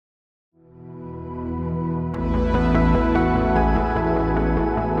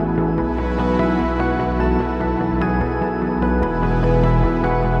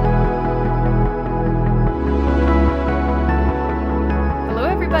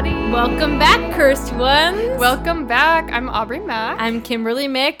everybody! Welcome back, cursed ones! Welcome back. I'm Aubrey Mack. I'm Kimberly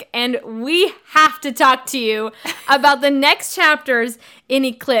Mick, and we have to talk to you about the next chapters in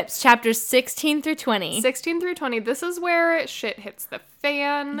Eclipse, chapters 16 through 20. 16 through 20. This is where shit hits the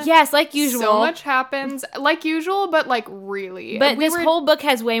fan. Yes, like usual. So much happens. Like usual, but like really. But this whole book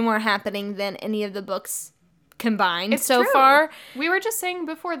has way more happening than any of the books combined so far. We were just saying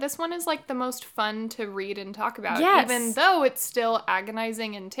before, this one is like the most fun to read and talk about. Yes. Even though it's still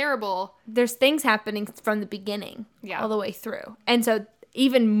agonizing and terrible. There's things happening from the beginning all the way through. And so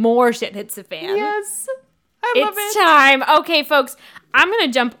even more shit hits the fan. Yes. I love it. It's time. Okay, folks, I'm going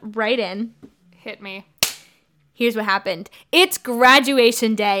to jump right in. Hit me. Here's what happened. It's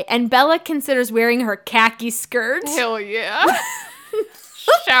graduation day, and Bella considers wearing her khaki skirt. Hell yeah.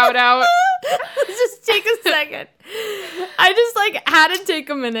 Shout out. Let's just take a second. I just had to take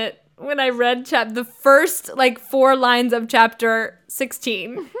a minute when I read the first 4 lines of chapter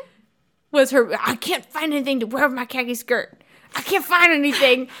 16 was her, I can't find anything to wear with my khaki skirt. I can't find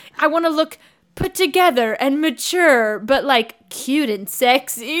anything. I want to look put together and mature, but cute and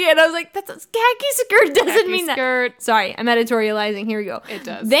sexy. And I was like, that's a khaki skirt doesn't mean that. Sorry, I'm editorializing. Here we go. It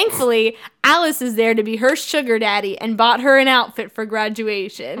does. Thankfully, Alice is there to be her sugar daddy and bought her an outfit for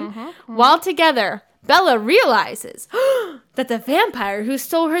graduation. While together, Bella realizes that the vampire who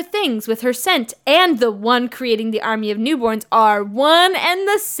stole her things with her scent and the one creating the army of newborns are one and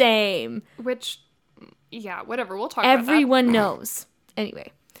the same. Which, yeah, whatever. We'll talk about that. Everyone knows.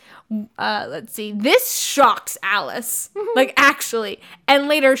 Anyway. Let's see. This shocks Alice, actually, and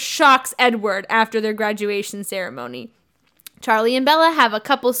later shocks Edward after their graduation ceremony. Charlie and Bella have a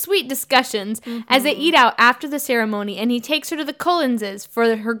couple sweet discussions as they eat out after the ceremony, and he takes her to the Collinses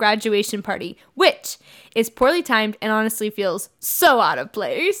for her graduation party, which is poorly timed and honestly feels so out of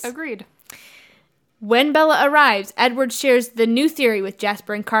place. Agreed. When Bella arrives, Edward shares the new theory with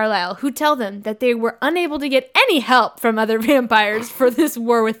Jasper and Carlisle, who tell them that they were unable to get any help from other vampires for this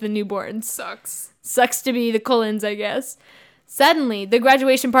war with the newborns. Sucks to be the Cullens, I guess. Suddenly, the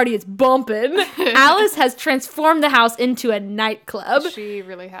graduation party is bumping. Alice has transformed the house into a nightclub. She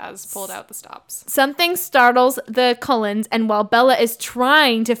really has pulled out the stops. Something startles the Cullens, and while Bella is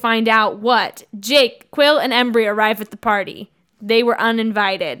trying to find out what, Jake, Quill, and Embry arrive at the party. They were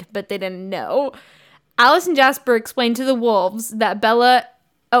uninvited, but they didn't know. Alice and Jasper explain to the wolves that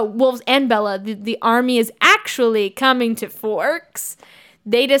wolves and Bella, the army is actually coming to Forks.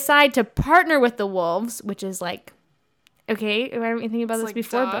 They decide to partner with the wolves, which is okay, I didn't even think about this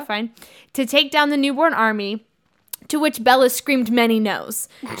before, but fine, to take down the newborn army, to which Bella screamed many no's.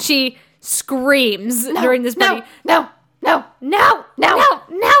 She screams during this party. No,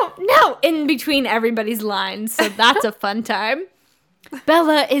 in between everybody's lines, so that's a fun time.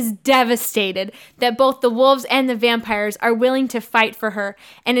 Bella is devastated that both the wolves and the vampires are willing to fight for her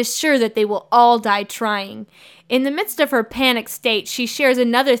and is sure that they will all die trying. In the midst of her panicked state, she shares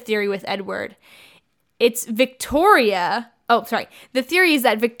another theory with Edward. It's Victoria. Oh, sorry. The theory is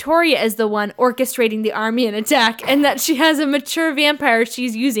that Victoria is the one orchestrating the army and attack, and that she has a mature vampire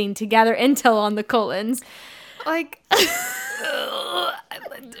she's using to gather intel on the Cullens.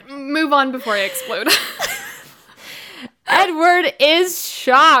 Move on before I explode. Edward is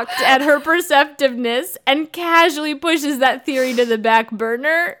shocked at her perceptiveness and casually pushes that theory to the back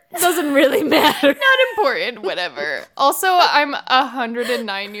burner. Doesn't really matter. Not important, whatever. Also, I'm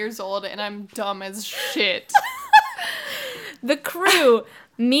 109 years old and I'm dumb as shit. The crew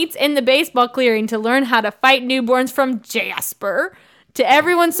meets in the baseball clearing to learn how to fight newborns from Jasper. To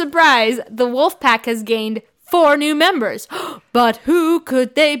everyone's surprise, the wolf pack has gained 4 new members. But who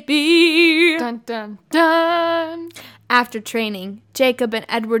could they be? Dun, dun, dun. After training, Jacob and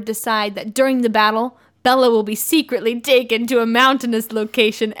Edward decide that during the battle, Bella will be secretly taken to a mountainous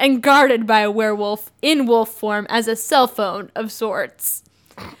location and guarded by a werewolf in wolf form as a cell phone of sorts.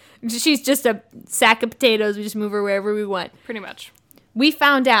 She's just a sack of potatoes. We just move her wherever we want. Pretty much. We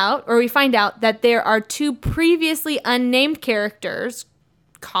find out that there are 2 previously unnamed characters,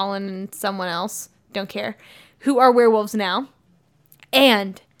 Colin and someone else, don't care, who are werewolves now.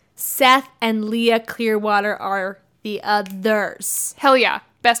 And Seth and Leah Clearwater are the others. Hell yeah.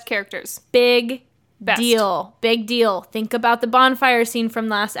 Best characters. Big deal. Big deal. Think about the bonfire scene from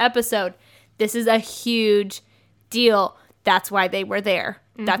last episode. This is a huge deal. That's why they were there.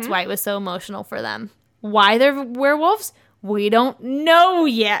 That's why it was so emotional for them. Why they're werewolves? We don't know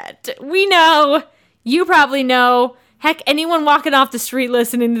yet. We know. You probably know. Heck, anyone walking off the street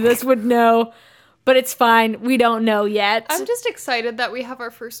listening to this would know. But it's fine. We don't know yet. I'm just excited that we have our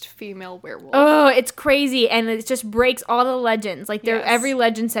first female werewolf. Oh, it's crazy. And it just breaks all the legends. Every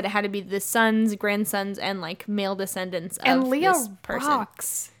legend said it had to be the sons, grandsons, and male descendants of and Leah this person.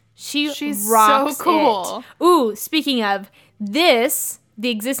 Rocks. She's rocks so cool. it. Ooh, speaking of this, the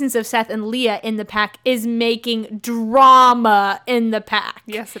existence of Seth and Leah in the pack is making drama in the pack.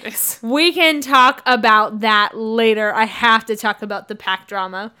 Yes, it is. We can talk about that later. I have to talk about the pack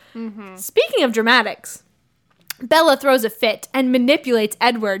drama. Mm-hmm. Speaking of dramatics, Bella throws a fit and manipulates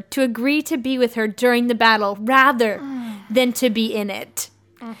Edward to agree to be with her during the battle rather than to be in it.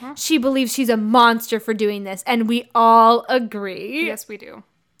 Mm-hmm. She believes she's a monster for doing this, and we all agree. Yes, we do.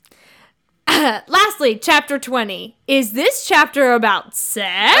 Lastly, chapter 20. Is this chapter about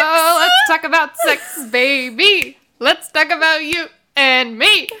sex? Oh, let's talk about sex, baby. Let's talk about you and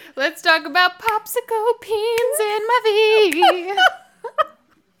me. Let's talk about popsicle beans in my V.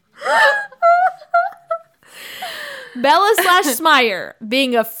 Bella / Smire,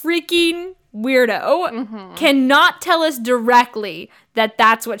 being a freaking weirdo, cannot tell us directly that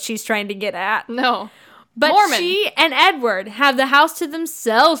that's what she's trying to get at. No. But Mormon. she and Edward have the house to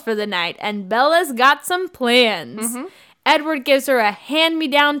themselves for the night, and Bella's got some plans. Mm-hmm. Edward gives her a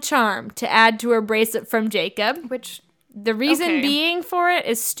hand-me-down charm to add to her bracelet from Jacob. Which, The reason being for it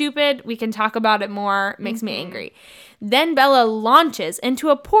is stupid. We can talk about it more. Makes me angry. Then Bella launches into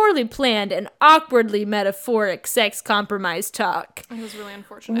a poorly planned and awkwardly metaphoric sex compromise talk. it was really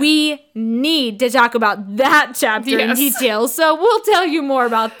unfortunate. We need to talk about that chapter in Yes. detail, so we'll tell you more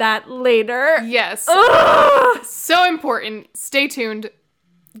about that later. Yes. Ugh! So important. Stay tuned.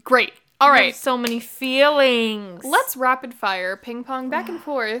 Great. All I right. have so many feelings. Let's rapid fire, ping pong back and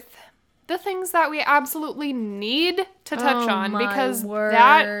forth. The things that we absolutely need to touch Oh on my because word.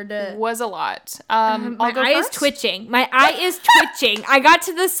 that was a lot. My I'll go eye is first. twitching. My eye is twitching. I got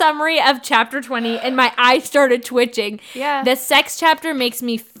to the summary of chapter 20 and my eye started twitching. Yeah. The sex chapter makes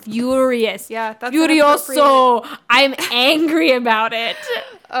me furious. Yeah, that's Furioso. I'm angry about it.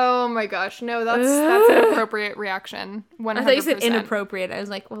 Oh my gosh, no, that's an appropriate reaction. 100%. I thought you said inappropriate. I was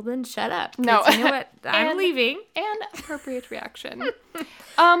like, well, then shut up. 'cause No. You know what? I'm And- leaving. And appropriate reaction.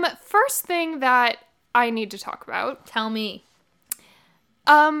 First thing that I need to talk about Tell me.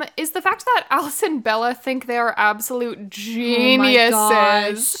 is the fact that Alice and Bella think they are absolute Oh geniuses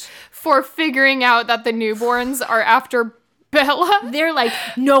gosh. for figuring out that the newborns are after Bella. They're like,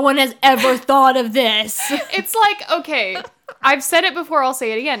 no one has ever thought of this. It's like, okay, I've said it before, I'll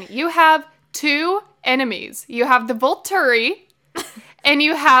say it again. You have two enemies. You have the Volturi and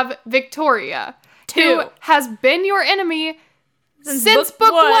you have Victoria, who Two. has been your enemy since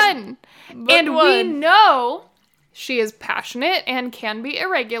book one. And we one. know she is passionate and can be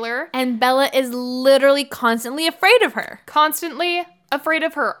irregular, And Bella is literally constantly afraid of her. constantly afraid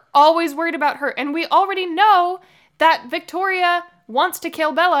of her, always worried about her. And we already know that Victoria wants to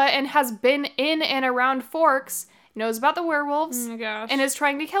kill Bella and has been in and around Forks, knows about the werewolves, my gosh. and is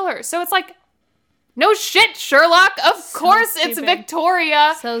trying to kill her. So it's like, no shit, Sherlock. Of course it's stupid.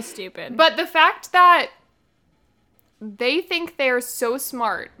 Victoria. So stupid. But the fact that they think they are so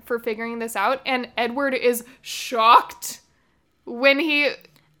smart for figuring this out, and Edward is shocked when he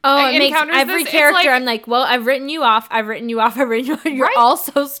it makes encounters every this. It's character, like, I'm like, well, I've written you off. You're Right? all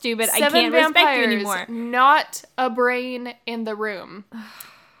so stupid. I seven can't respect you vampires, anymore. not a brain in the room.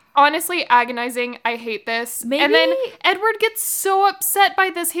 Honestly, agonizing. I hate this. Maybe- And then Edward gets so upset by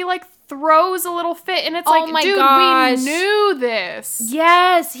this, he like throws a little fit, and it's Oh like, my dude, gosh. we knew this.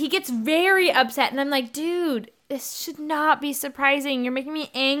 Yes, he gets very upset. And I'm like, dude, this should not be surprising. You're making me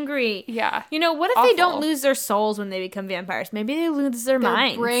angry. Yeah. You know, what if they don't Awful. lose their souls when they become vampires? Maybe they lose their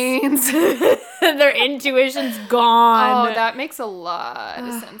minds. Brains. Their intuition's gone. Oh, that makes a lot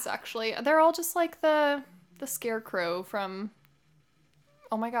of sense, actually. They're all just like the scarecrow from...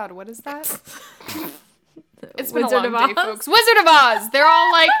 Oh my god, what is that? It's been Wizard a of long day, Oz? folks. Wizard of Oz! They're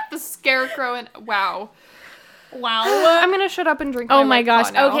all like the scarecrow and... Wow. Wow. I'm gonna shut up and drink Oh my my White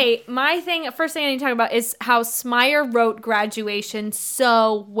gosh. Claw now. Okay, first thing I need to talk about is how Smire wrote Graduation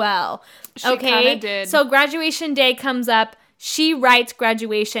so well. She kinda did. So Graduation Day comes up. She writes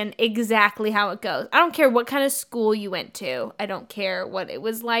Graduation exactly how it goes. I don't care what kind of school you went to. I don't care what it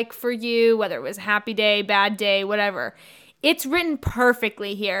was like for you, whether it was happy day, bad day, whatever. It's written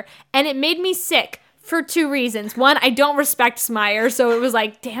perfectly here, and it made me sick. For two reasons. One, I don't respect Smire, so it was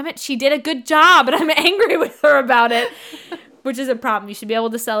like, damn it, she did a good job, and I'm angry with her about it. Which is a problem. You should be able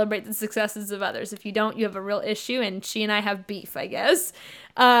to celebrate the successes of others. If you don't, you have a real issue, and she and I have beef, I guess.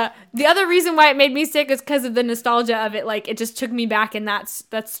 The other reason why it made me sick is because of the nostalgia of it. Like, it just took me back, and that's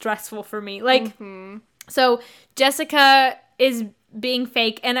stressful for me. Like, So Jessica is being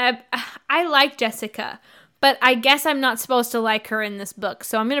fake, and I like Jessica. But I guess I'm not supposed to like her in this book.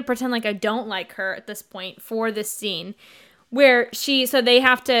 So I'm going to pretend like I don't like her at this point for this scene. where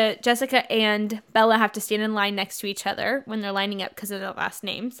Jessica and Bella have to stand in line next to each other when they're lining up because of their last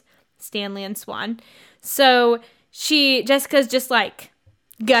names, Stanley and Swan. So Jessica's just like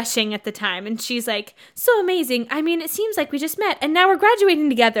gushing at the time, and she's like, so amazing. I mean, it seems like we just met and now we're graduating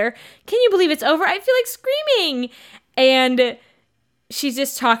together. Can you believe it's over? I feel like screaming. And she's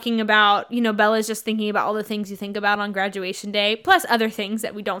just talking about, Bella's just thinking about all the things you think about on graduation day, plus other things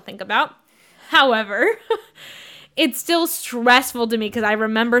that we don't think about. However, it's still stressful to me because I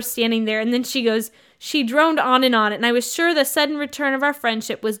remember standing there, and then she droned on, and I was sure the sudden return of our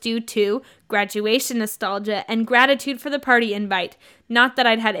friendship was due to graduation nostalgia and gratitude for the party invite. Not that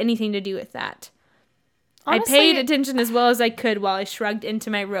I'd had anything to do with that. Honestly, I paid attention as well as I could while I shrugged into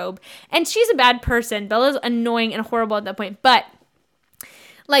my robe. And she's a bad person. Bella's annoying and horrible at that point, but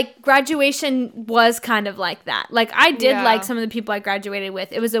like, graduation was kind of like that. Like, I did like some of the people I graduated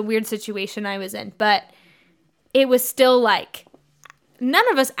with. It was a weird situation I was in, but it was still like, none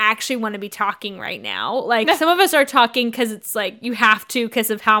of us actually want to be talking right now. Like, some of us are talking because it's like, you have to because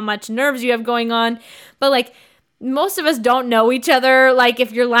of how much nerves you have going on. But like, most of us don't know each other. Like,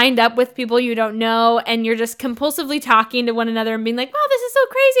 if you're lined up with people you don't know and you're just compulsively talking to one another and being like, wow, this is so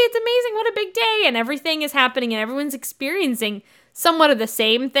crazy. It's amazing. What a big day. And everything is happening and everyone's experiencing somewhat of the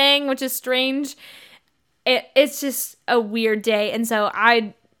same thing, which is strange. It's just a weird day. And so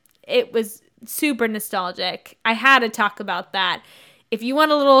it was super nostalgic. I had to talk about that. If you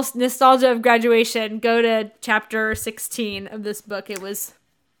want a little nostalgia of graduation, go to chapter 16 of this book. It was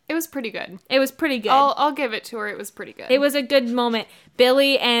pretty good. It was pretty good. I'll give it to her. It was pretty good. It was a good moment.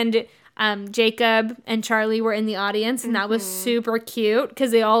 Billy and Jacob and Charlie were in the audience, and that was super cute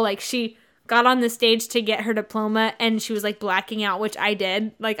because they all she got on the stage to get her diploma, and she was like blacking out, which I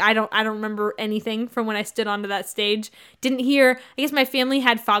did. Like, I don't remember anything from when I stood onto that stage. Didn't hear. I guess my family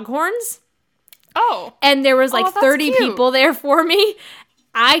had foghorns. Oh. And there was 30 people there for me.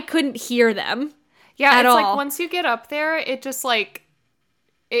 I couldn't hear them. Yeah, it's all. Like once you get up there, it just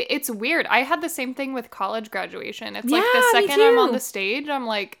it's weird. I had the same thing with college graduation. It's like the second I'm on the stage, I'm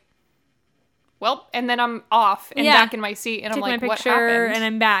like, well, and then I'm off and back in my seat, and I'm like, what happened? And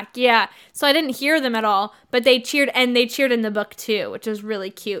I'm back. Yeah. So I didn't hear them at all, but they cheered, and they cheered in the book too, which was really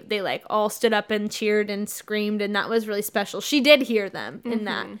cute. They all stood up and cheered and screamed, and that was really special. She did hear them in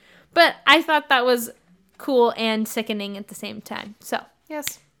that. But I thought that was cool and sickening at the same time. So,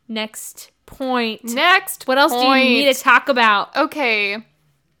 yes. Next point. What else do you need to talk about? Okay.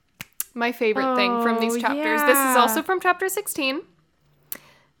 My favorite thing from these chapters. Yeah. This is also from chapter 16.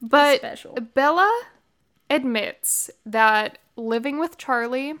 But Bella admits that living with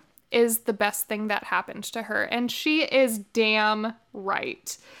Charlie is the best thing that happened to her. And she is damn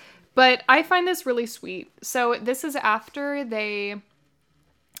right. But I find this really sweet. So this is after they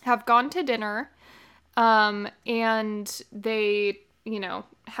have gone to dinner. And they,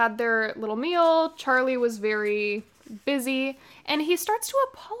 had their little meal. Charlie was very busy. And he starts to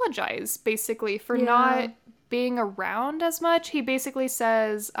apologize, basically, for not being around as much. He basically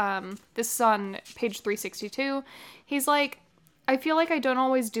says, this is on page 362, he's like, I feel like I don't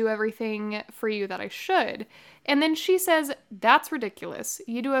always do everything for you that I should. And then she says, that's ridiculous.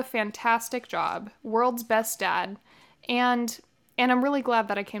 You do a fantastic job. World's best dad. And I'm really glad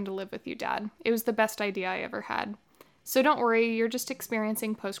that I came to live with you, Dad. It was the best idea I ever had. So don't worry, you're just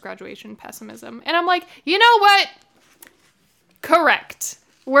experiencing post-graduation pessimism. And I'm like, you know what? Correct.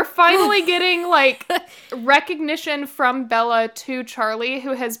 We're finally getting, recognition from Bella to Charlie,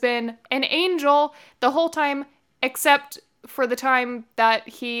 who has been an angel the whole time, except for the time that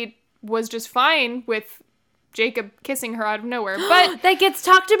he was just fine with Jacob kissing her out of nowhere. But that gets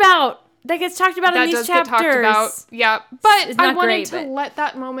talked about. That gets talked about in these chapters. Get talked about. Yeah. But I wanted to let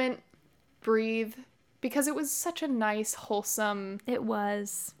that moment breathe because it was such a nice, wholesome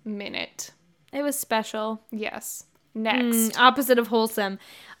minute. It was special. Yes. Next. Opposite of wholesome.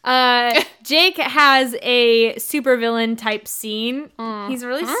 Jake has a supervillain type scene. He's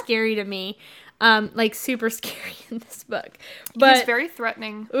really scary to me. Super scary in this book. But he's very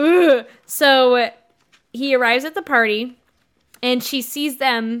threatening. So he arrives at the party and she sees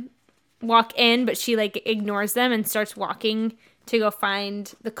them walk in, but she ignores them and starts walking to go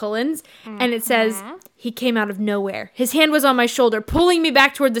find the Cullens. And it says, he came out of nowhere. His hand was on my shoulder, pulling me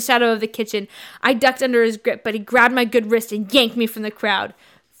back toward the shadow of the kitchen. I ducked under his grip, but he grabbed my good wrist and yanked me from the crowd.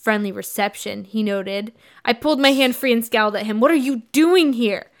 Friendly reception, he noted. I pulled my hand free and scowled at him. What are you doing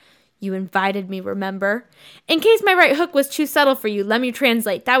here? You invited me, remember? In case my right hook was too subtle for you, let me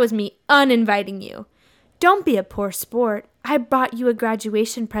translate. That was me uninviting you. Don't be a poor sport. I brought you a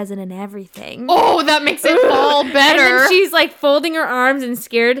graduation present and everything. Oh, that makes it all better. And then she's folding her arms and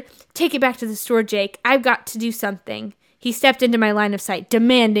scared. Take it back to the store, Jake. I've got to do something. He stepped into my line of sight,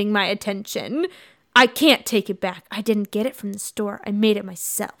 demanding my attention. I can't take it back. I didn't get it from the store. I made it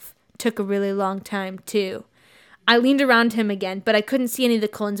myself. Took a really long time, too. I leaned around him again, but I couldn't see any of the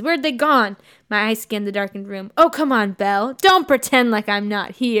Cullens. Where'd they gone? My eyes scanned the darkened room. Oh, come on, Belle. Don't pretend like I'm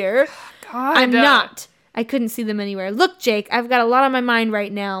not here. God. I'm not. I couldn't see them anywhere. Look, Jake, I've got a lot on my mind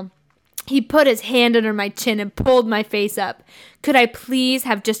right now. He put his hand under my chin and pulled my face up. Could I please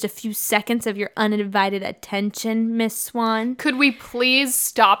have just a few seconds of your uninvited attention, Miss Swan? Could we please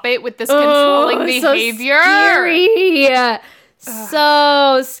stop it with this controlling behavior?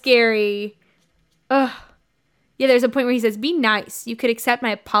 So scary. Ugh. Yeah, there's a point where he says, be nice. You could accept my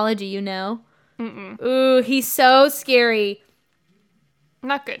apology, you know. Ooh, he's so scary.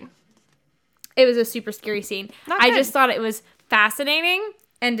 Not good. It was a super scary scene. Not I good. just thought it was fascinating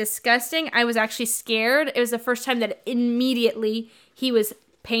and disgusting. I was actually scared. It was the first time that immediately he was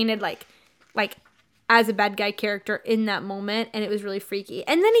painted like as a bad guy character in that moment, and it was really freaky.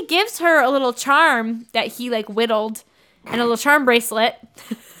 And then he gives her a little charm that he like whittled and a little charm bracelet.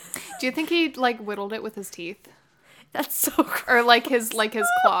 Do you think he like whittled it with his teeth? That's so gross. Or like his claws?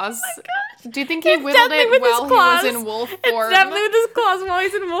 Oh my gosh. Do you think he It's whittled definitely it with his while he claws. was in wolf form? It's definitely with his claws while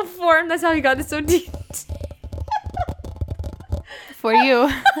he's in wolf form. That's how he got it so deep. For you.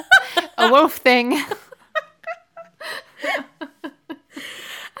 A wolf thing.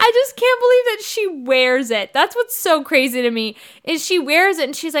 I just can't believe that she wears it. That's what's so crazy to me, is she wears it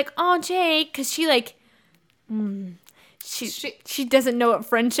and she's like, oh, Jake, because she like, she doesn't know what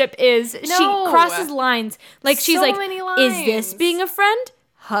friendship is. No. She crosses lines. Like she's So like, many is this lines. being a friend?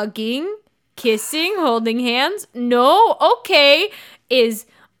 Hugging, kissing, holding hands? No. Okay. Is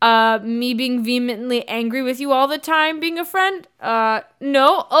me being vehemently angry with you all the time being a friend?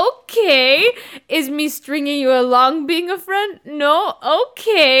 No. Okay. Is me stringing you along being a friend? No.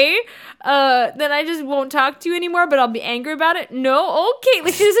 Okay. Then I just won't talk to you anymore, but I'll be angry about it? No. Okay.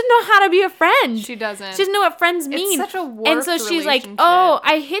 Like, she doesn't know how to be a friend. She doesn't. She doesn't know what friends mean. such a warped And so she's like, relationship. oh,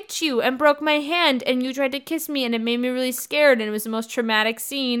 I hit you and broke my hand and you tried to kiss me and it made me really scared and it was the most traumatic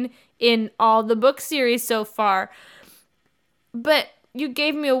scene in all the book series so far. But you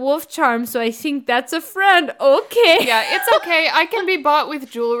gave me a wolf charm, so I think that's a friend. Okay. Yeah, it's okay. I can be bought with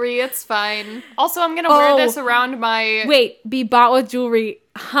jewelry. It's fine. Also, I'm going to wear this around my... Wait, be bought with jewelry.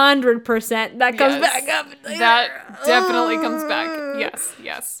 100%. That comes Yes. back up. That definitely comes back. Yes,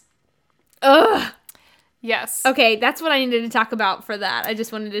 yes. Ugh. Yes. Okay, that's what I needed to talk about for that. I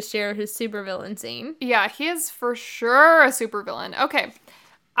just wanted to share his supervillain scene. Yeah, he is for sure a supervillain. Okay.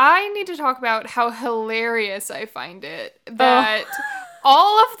 I need to talk about how hilarious I find it that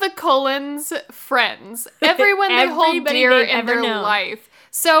all of the Cullens' friends, everyone they hold Everybody dear they've in ever their known. life.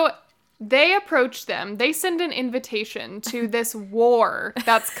 So they approach them. They send an invitation to this war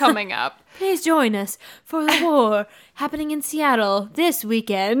that's coming up. Please join us for the war happening in Seattle this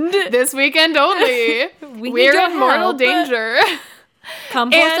weekend. This weekend only. We need We're your in mortal help. danger.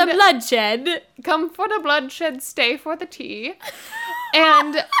 Come for some And- bloodshed. Come for the bloodshed, stay for the tea.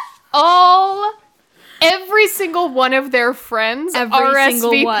 And every single one of their friends, Every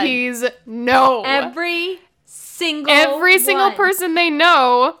single RSVPs, no. Every single one. person they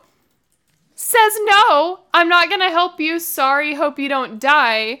know says no, I'm not gonna help you, sorry, hope you don't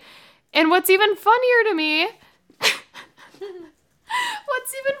die. And what's even funnier to me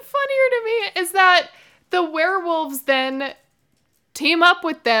is that the werewolves then team up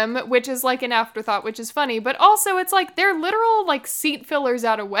with them, which is like an afterthought, which is funny, but also it's like they're literal like seat fillers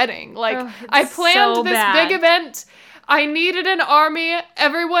at a wedding. Like, Ugh, I it's planned so this bad. big event, I needed an army,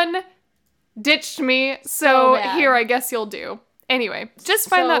 everyone ditched me, so bad. here, I guess you'll do. Anyway, just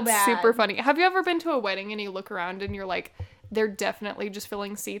find So that bad. super funny. Have you ever been to a wedding and you look around and you're like, they're definitely just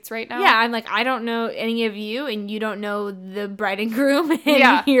filling seats right now? Yeah, I'm like, I don't know any of you, and you don't know the bride and groom, and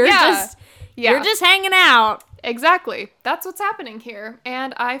Yeah, you're yeah, you're just hanging out. Exactly. That's what's happening here,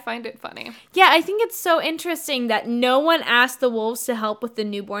 and I find it funny. Yeah, I think it's so interesting that no one asked the wolves to help with the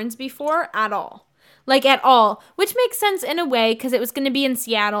newborns before at all. Like, at all. Which makes sense in a way, because it was going to be in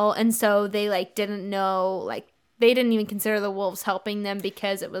Seattle, and so they, like, didn't know, like, they didn't even consider the wolves helping them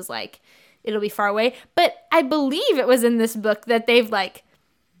because it was, like, it'll be far away. But I believe it was in this book that they've, like,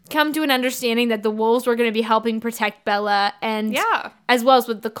 come to an understanding that the wolves were going to be helping protect Bella, and Yeah. as well as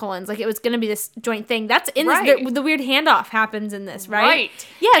with the Cullens. Like, it was going to be this joint thing. That's in Right. this, the weird handoff happens in this, right? Right.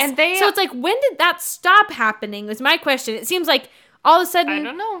 Yes. And they- so it's like, when did that stop happening was my question. It seems like all of a sudden I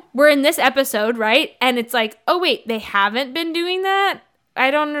don't know. we're in this episode, right? And it's like, oh wait, they haven't been doing that? I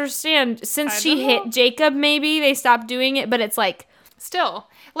don't understand. Since I she don't hit know. Jacob, maybe they stopped doing it, but it's like, Still.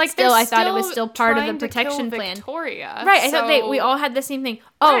 Like, still, they're I thought it was still still part of the trying to kill protection plan. Victoria. Right, I thought so- we all had the same thing.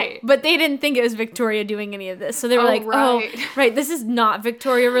 Oh, Right. but they didn't think it was Victoria doing any of this. So they were like, right. oh, right, this is not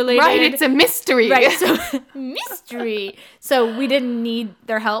Victoria related. Right, it's a mystery. Right, so mystery. So we didn't need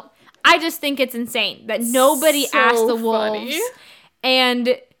their help. I just think it's insane that nobody So asked the wolves. funny.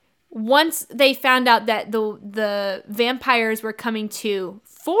 And once they found out that the vampires were coming to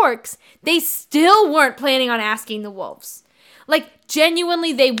Forks, they still weren't planning on asking the wolves. Like,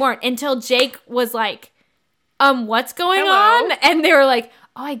 genuinely, they weren't until Jake was like, what's going Hello. on? And they were like,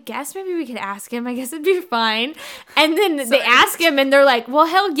 oh, I guess maybe we could ask him. I guess it'd be fine. And then they ask him, and they're like, well,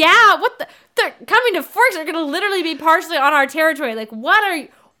 hell yeah. They're coming to Forks. They're going to literally be partially on our territory. Like,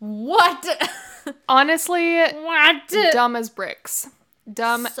 what? Honestly, What? dumb as bricks.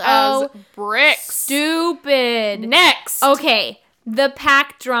 Dumb So as bricks. Stupid. Next. Okay, the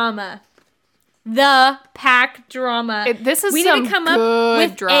pack drama. The pack drama. This is we some need to come good up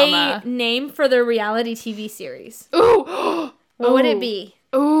with drama. a name for the reality TV series. Ooh. What would it be?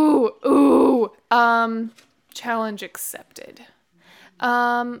 Ooh. Challenge accepted.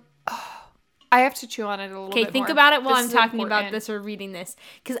 I have to chew on it a little bit Okay, think more. about it while This I'm is talking about important. this or reading this.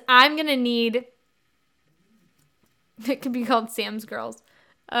 Because I'm going to need... It could be called Sam's Girls.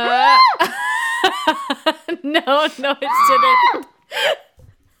 No, it shouldn't.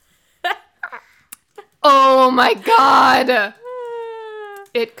 Oh my god.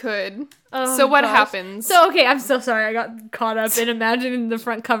 It could. Oh, So what gosh. happens? So, okay, I'm so sorry. I got caught up in imagining the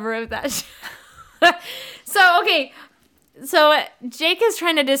front cover of that show. So Jake is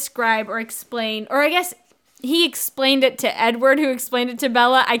trying to describe or explain, or I guess he explained it to Edward, who explained it to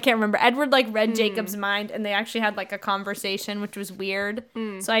Bella. I can't remember. Edward, like, read Jacob's mind, and they actually had, like, a conversation, which was weird.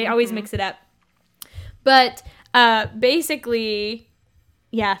 So I always mix it up. But basically,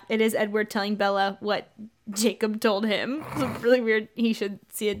 yeah, it is Edward telling Bella what Jacob told him. It's really weird. He should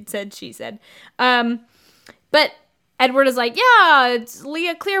see it said, she said. But Edward is like, yeah, it's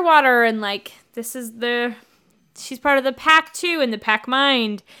Leah Clearwater, and, like, this is she's part of the pack too, and the pack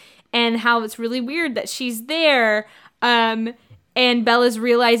mind, and how it's really weird that she's there. And Bella's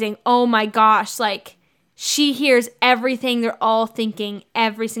realizing, oh my gosh, like, she hears everything they're all thinking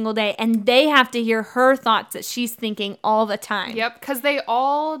every single day, and they have to hear her thoughts that she's thinking all the time. Yep, because they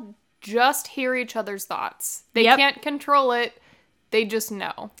all just hear each other's thoughts. They Yep. can't control it. They just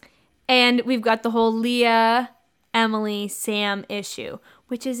know. And we've got the whole Leah, Emily, Sam issue,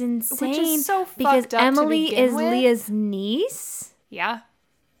 which is insane. so because fucked up to Emily begin is with. Leah's niece. Yeah.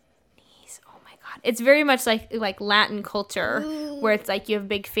 Oh my god. It's very much like Latin culture where it's like you have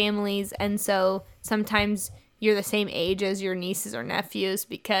big families, and so sometimes you're the same age as your nieces or nephews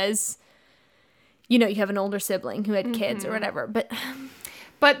because you have an older sibling who had kids or whatever.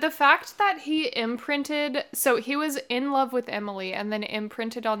 But the fact that he imprinted, so he was in love with Emily and then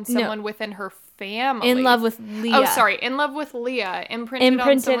imprinted on someone within her family. in love with Leah. Oh, sorry. In love with Leah. Imprinted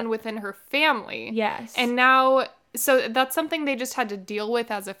on someone within her family. Yes. And now, so that's something they just had to deal with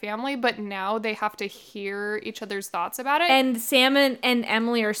as a family, but now they have to hear each other's thoughts about it. And Sam and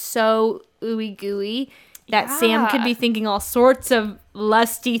Emily are so ooey gooey that Yeah. Sam could be thinking all sorts of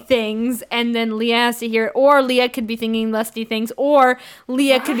lusty things, and then Leah has to hear it. Or Leah could be thinking lusty things, or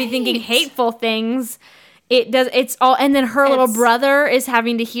Leah could be thinking Right. hateful things. It's all, and then her little brother is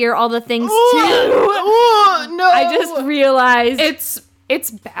having to hear all the things too. Oh, no. I just realized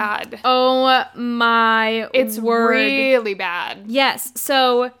It's bad. oh my It's word. really bad. Yes.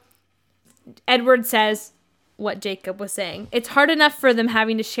 So Edward says what Jacob was saying. It's hard enough for them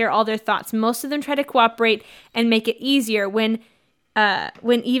having to share all their thoughts. Most of them try to cooperate and make it easier. When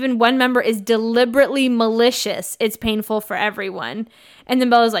even one member is deliberately malicious, it's painful for everyone. And then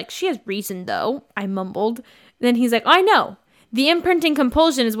Bella's like, she has reason though, I mumbled. And then he's like, I know. The imprinting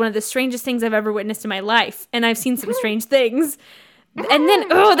compulsion is one of the strangest things I've ever witnessed in my life. And I've seen some strange things. And then,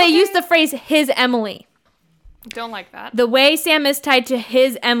 they used the phrase, his Emily. Don't like that. The way Sam is tied to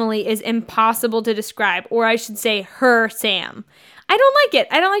his Emily is impossible to describe, or I should say her Sam. I don't like it.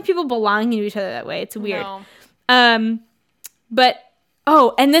 I don't like people belonging to each other that way. It's weird. No. But,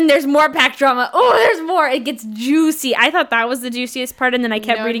 and then there's more pack drama. Oh, there's more. It gets juicy. I thought that was the juiciest part, and then I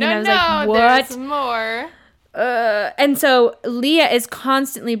kept reading and I was like, what? There's more. And so Leah is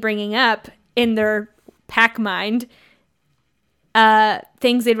constantly bringing up in their pack mind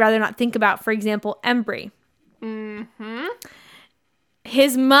things they'd rather not think about. For example, Embry. Mm-hmm.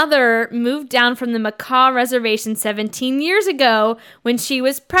 His mother moved down from the Macaw Reservation 17 years ago when she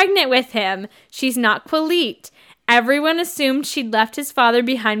was pregnant with him. She's not Quilite. Everyone assumed she'd left his father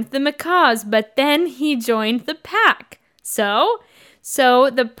behind with the Macaws, but then he joined the pack. So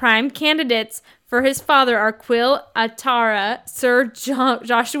the prime candidates for his father are Quill Atara, Sir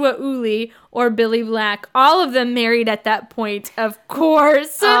Joshua Uli, or Billy Black. All of them married at that point, of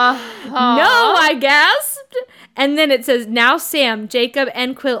course. No, I gasped. And then it says, now Sam, Jacob,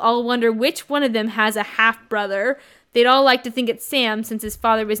 and Quill all wonder which one of them has a half-brother. They'd all like to think it's Sam, since his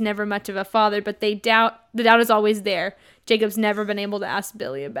father was never much of a father, but the doubt is always there. Jacob's never been able to ask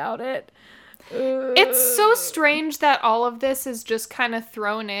Billy about it. It's so strange that all of this is just kind of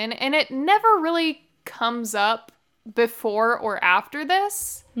thrown in, and it never really comes up before or after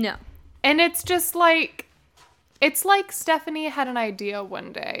this. No. And it's just like, it's like Stephanie had an idea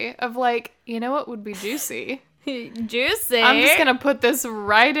one day of like, you know what would be juicy? Juicy. I'm just going to put this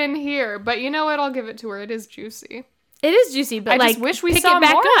right in here. But you know what? I'll give it to her. It is juicy. It is juicy, but I like, just wish we pick saw it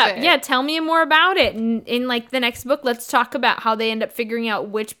back more up. of it. Yeah, tell me more about it. And in like the next book, let's talk about how they end up figuring out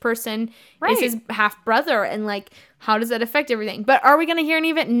which person is his half brother and like how does that affect everything. But are we going to hear any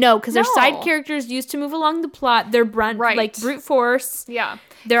of it? No, because they're side characters used to move along the plot. They're like brute force. Yeah.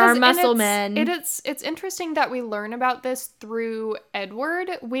 There are muscle men. It's interesting that we learn about this through Edward.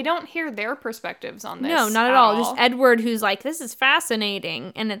 We don't hear their perspectives on this. No, not at all. Just Edward, who's like, this is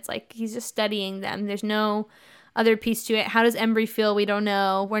fascinating. And it's like, he's just studying them. There's no other piece to it. How does Embry feel? We don't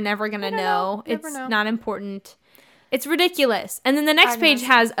know. We're never going to know. It's not important. It's ridiculous. And then the next page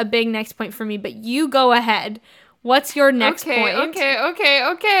has a big next point for me, but you go ahead. What's your next point?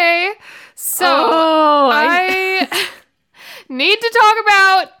 Okay. So, I need to talk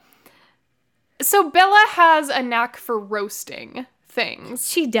about... So, Bella has a knack for roasting things.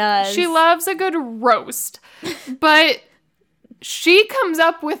 She does. She loves a good roast. But she comes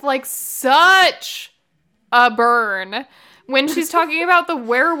up with, like, such a burn when she's talking about the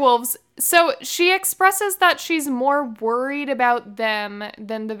werewolves. So she expresses that she's more worried about them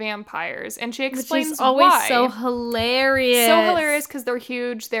than the vampires, and she explains Which is always why. so hilarious. So hilarious because they're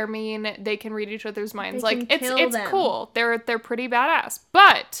huge, they're mean, they can read each other's minds. They like can kill it's them. cool. They're pretty badass.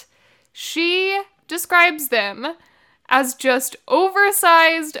 But she describes them as just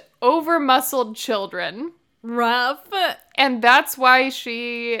oversized, over-muscled children. Rough. And that's why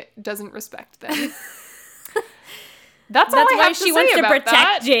she doesn't respect them. That's all I have to say wants to about protect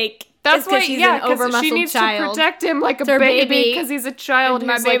that. Jake. That's why, she's an over-muscled she needs child. to protect him like a her baby because he's a child.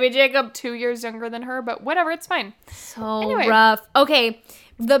 My who's baby like Jacob. 2 years younger than her, but whatever, it's fine. So rough. Okay,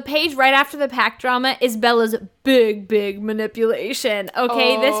 the page right after the pack drama is Bella's big manipulation.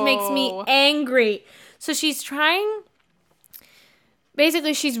 Okay, this makes me angry. So she's trying...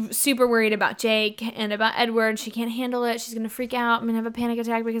 Basically, she's super worried about Jake and about Edward. She can't handle it. She's going to freak out. I'm going to have a panic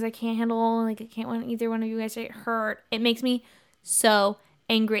attack because I can't handle, like, I can't want either one of you guys to get hurt. It makes me so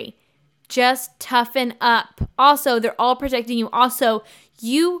angry. Just toughen up. Also, they're all protecting you. Also,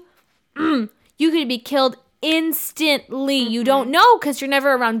 you could be killed instantly. You don't know because you're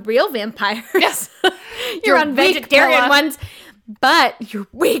never around real vampires. Yes. You're around vegetarian ones. But you're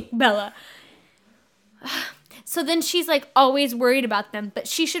weak, Bella. So then she's like always worried about them, but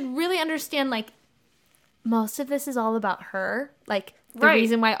she should really understand like most of this is all about her. Like the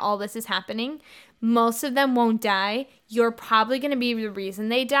reason why all this is happening. Most of them won't die. You're probably going to be the reason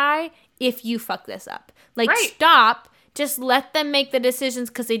they die if you fuck this up. Like stop. Just let them make the decisions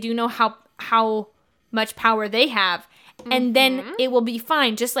because they do know how much power they have. And then it will be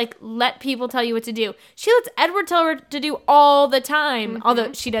fine. Just like let people tell you what to do. She lets Edward tell her to do all the time.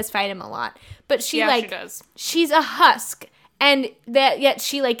 Although she does fight him a lot. But she does. She's a husk. And yet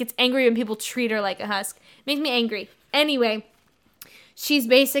she like gets angry when people treat her like a husk. Makes me angry. Anyway, she's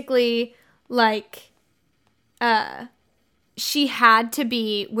basically like she had to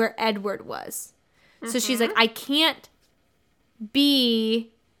be where Edward was. So she's like, I can't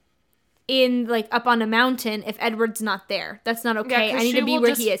be in like up on a mountain if Edward's not there. That's not okay. Yeah, I need to be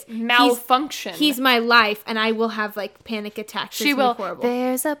where he is. Malfunction. He's my life, and I will have like panic attacks. She will.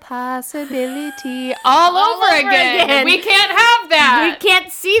 There's a possibility all over again. We can't have that. We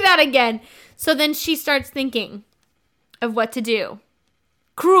can't see that again. So then she starts thinking of what to do.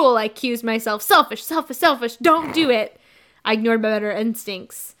 Cruel, I accuse myself. Selfish. Don't do it. I ignored my better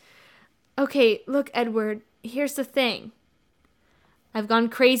instincts. Okay, look, Edward. Here's the thing. I've gone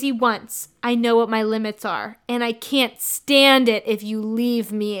crazy once. I know what my limits are, and I can't stand it if you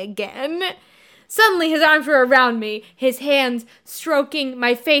leave me again. Suddenly, his arms were around me, his hands stroking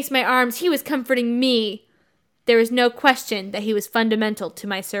my face, my arms. He was comforting me. There is no question that he was fundamental to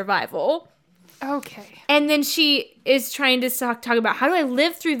my survival. Okay. And then she is trying to talk about, how do I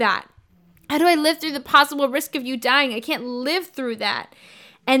live through that? How do I live through the possible risk of you dying? I can't live through that.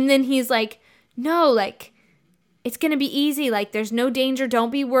 And then he's like, no, like, it's going to be easy. Like, there's no danger. Don't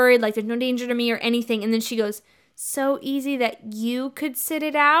be worried. Like, there's no danger to me or anything. And then she goes, so easy that you could sit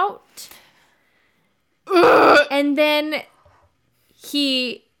it out? And then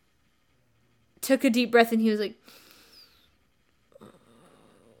he took a deep breath and he was like,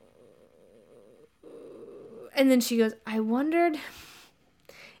 and then she goes, I wondered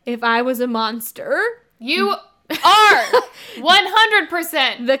if I was a monster. You are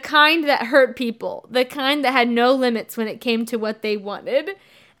 100%. The kind that hurt people. The kind that had no limits when it came to what they wanted.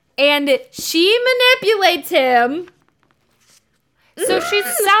 And she manipulates him. So she's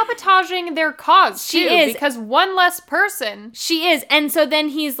sabotaging their cause, too. She is. Because one less person. She is. And so then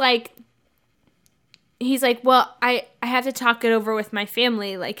he's like, well, I have to talk it over with my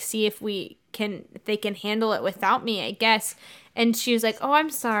family. Like, see if they can handle it without me, I guess. And she was like, oh, I'm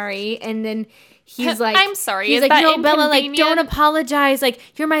sorry. And then he's like, I'm sorry. He's Is like, that no, Bella, like, don't inconvenient? apologize. Like,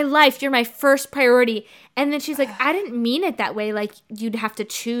 you're my life. You're my first priority. And then she's like, I didn't mean it that way. Like, you'd have to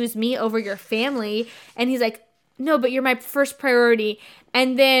choose me over your family. And he's like, no, but you're my first priority.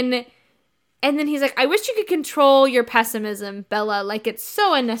 And then he's like, I wish you could control your pessimism, Bella. Like, it's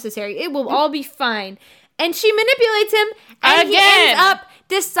so unnecessary. It will all be fine. And she manipulates him. And he ends up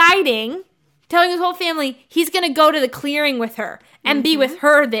deciding, telling his whole family, he's going to go to the clearing with her and be with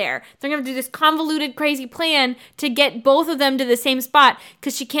her there. They're going to do this convoluted, crazy plan to get both of them to the same spot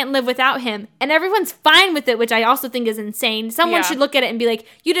because she can't live without him. And everyone's fine with it, which I also think is insane. Someone should look at it and be like,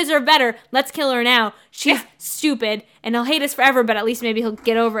 you deserve better. Let's kill her now. She's stupid and he'll hate us forever, but at least maybe he'll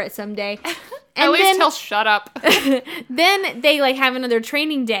get over it someday. And at least he'll shut up. Then they like have another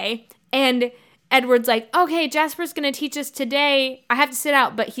training day and Edward's like, okay, Jasper's going to teach us today. I have to sit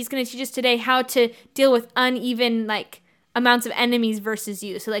out, but he's going to teach us today how to deal with uneven, like, amounts of enemies versus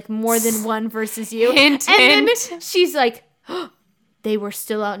you. So, like, more than one versus you. Hint, and hint. then she's like, they were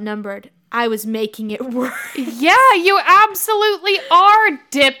still outnumbered. I was making it work. Yeah, you absolutely are,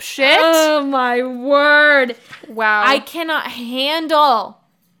 dipshit. Oh, my word. Wow. I cannot handle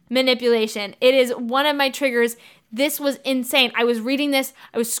manipulation. It is one of my triggers. This was insane. I was reading this.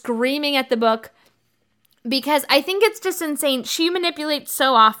 I was screaming at the book. Because I think it's just insane. She manipulates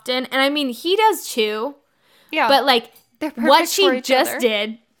so often. And I mean, he does too. Yeah. But like, what she just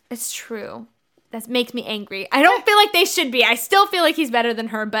did, it's true. That makes me angry. I don't feel like they should be. I still feel like he's better than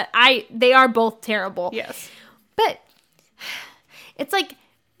her. But they are both terrible. Yes. But it's like,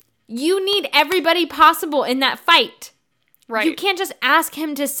 you need everybody possible in that fight. Right. You can't just ask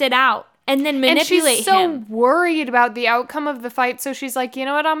him to sit out. And then manipulate him. And she's so worried about the outcome of the fight, so she's like, you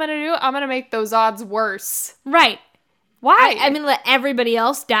know what I'm going to do? I'm going to make those odds worse. Right. Why? I'm going to let everybody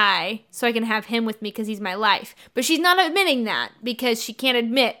else die so I can have him with me because he's my life. But she's not admitting that because she can't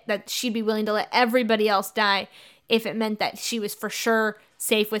admit that she'd be willing to let everybody else die if it meant that she was for sure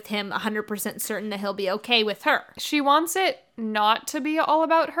safe with him, 100% certain that he'll be okay with her. She wants it not to be all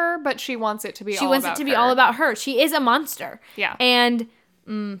about her, but she wants it to be all about her. She wants it to be all about her. She is a monster. Yeah. And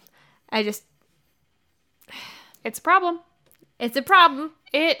it's a problem. It's a problem.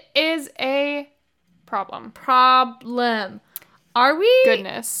 It is a problem. Are we?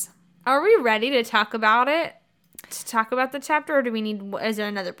 Goodness. Are we ready to talk about it? To talk about the chapter, or do we need? Is there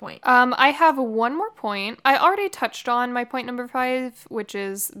another point? I have one more point. I already touched on my point number 5, which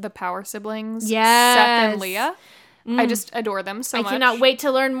is the power siblings. Yes. Seth and Leah. I just adore them so much. I cannot wait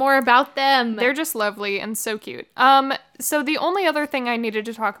to learn more about them. They're just lovely and so cute. So the only other thing I needed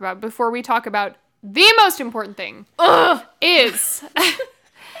to talk about before we talk about the most important thing is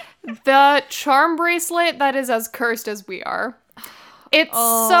the charm bracelet that is as cursed as we are. It's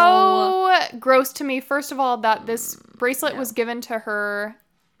so gross to me, first of all, that this bracelet was given to her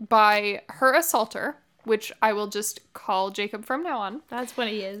by her assaulter, which I will just call Jacob from now on. That's what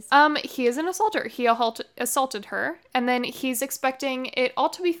he is. He is an assaulter. He assaulted her, and then he's expecting it all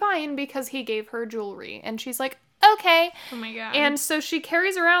to be fine because he gave her jewelry. And she's like, okay. Oh my god. And so she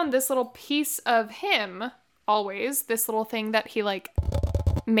carries around this little piece of him, always, this little thing that he, like,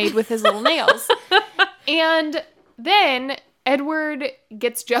 made with his little nails. And then Edward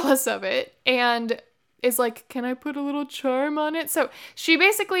gets jealous of it and is like, can I put a little charm on it? So she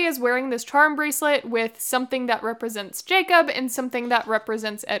basically is wearing this charm bracelet with something that represents Jacob and something that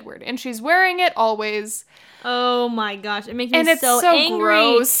represents Edward. And she's wearing it always. Oh my gosh. It makes me and it's so angry.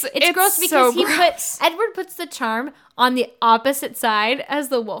 Gross. It's gross because Edward puts the charm on the opposite side as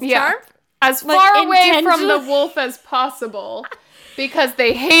the wolf charm. As far away from the wolf as possible. Because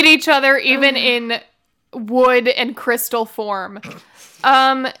they hate each other even in wood and crystal form.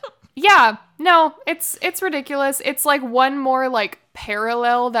 Yeah, no, it's ridiculous. It's like one more like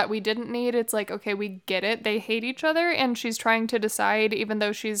parallel that we didn't need. It's like, okay, we get it. They hate each other and she's trying to decide even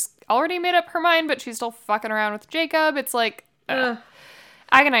though she's already made up her mind, but she's still fucking around with Jacob. It's like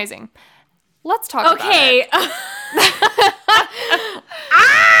agonizing. Let's talk about it.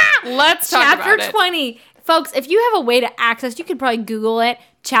 Let's talk Chapter about it. 20. Folks, if you have a way to access, you could probably Google it.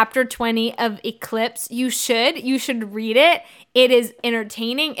 Chapter 20 of Eclipse. You should read it. It is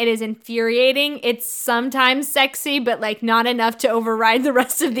entertaining. It is infuriating. It's sometimes sexy, but like not enough to override the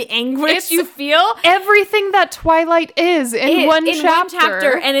rest of the anguish you feel. Everything that Twilight is in one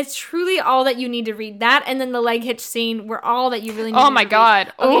chapter. And it's truly all that you need to read. That and then the leg hitch scene were all that you really need Oh to my read.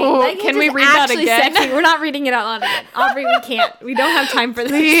 God. Oh, Leg hitch can we is read that actually again? Sexy. We're not reading it out loud again. Aubrey, we can't. We don't have time for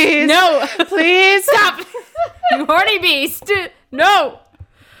this. Please. No. Please. Stop. You horny beast. No.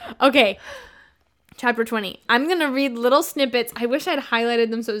 Okay. Chapter 20. I'm going to read little snippets. I wish I'd highlighted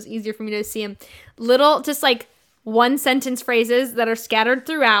them so it was easier for me to see them. Little, just like one sentence phrases that are scattered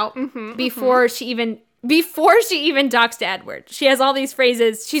throughout before she even talks to Edward. She has all these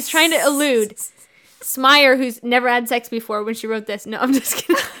phrases. She's trying to elude Smire, who's never had sex before when she wrote this. No, I'm just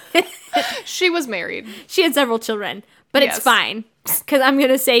kidding. She was married. She had several children, but Yes. it's fine. Because I'm going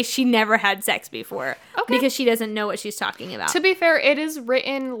to say she never had sex before. Okay. Because she doesn't know what she's talking about. To be fair, it is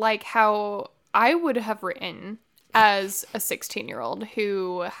written like how I would have written as a 16-year-old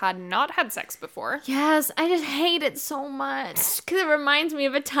who had not had sex before. Yes, I just hate it so much because it reminds me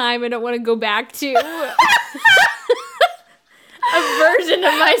of a time I don't want to go back to. A version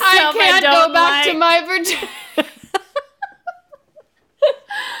of myself I can't don't go back like. to my virginity.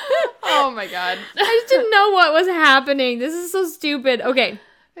 Oh my God. I just didn't know what was happening. This is so stupid. Okay.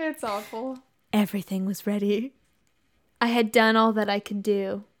 It's awful. Everything was ready. I had done all that I could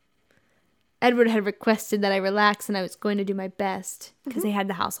do. Edward had requested that I relax and I was going to do my best because they had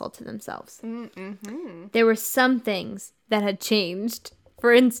the household to themselves. There were some things that had changed.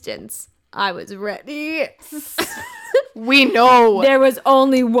 For instance, I was ready. We know. There was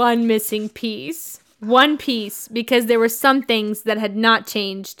only one missing piece. One piece, because there were some things that had not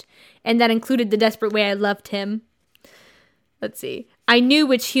changed, and that included the desperate way I loved him. Let's see. I knew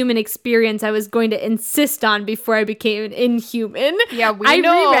which human experience I was going to insist on before I became an inhuman. Yeah, we I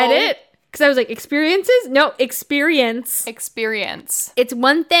know. reread it, because I was like, experiences? No, experience. Experience. It's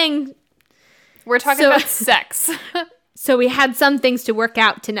one thing. We're talking So- about sex. So we had some things to work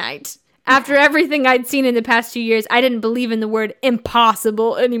out tonight. After everything I'd seen in the past 2 years, I didn't believe in the word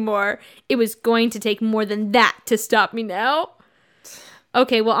impossible anymore. It was going to take more than that to stop me now.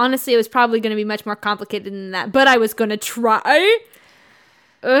 Okay, well, honestly, it was probably going to be much more complicated than that, but I was going to try.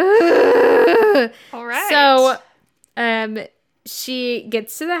 Ugh. All right. So, she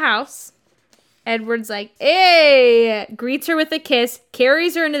gets to the house. Edward's like, hey, greets her with a kiss,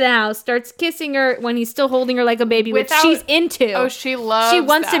 carries her into the house, starts kissing her when he's still holding her like a baby, which Without- she's into. Oh, she loves She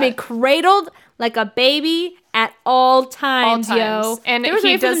wants to be that. cradled like a baby at all times, All yo. times. And there was he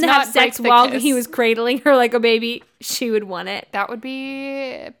a way for does them to have not break sex the while kiss. he was cradling her like a baby. She would want it. That would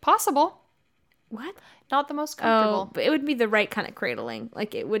be possible. What? Not the most Oh, comfortable. but it would be the right kind of cradling.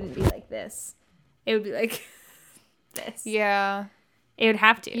 Like, it wouldn't be like this. It would be like this. Yeah. It would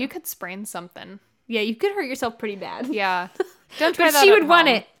have to. You could sprain something. Yeah, you could hurt yourself pretty bad. Yeah. Don't try But that she at would want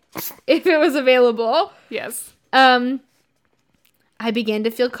home. it if it was available. Yes. I began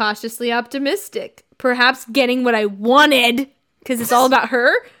to feel cautiously optimistic. Perhaps getting what I wanted, because it's all about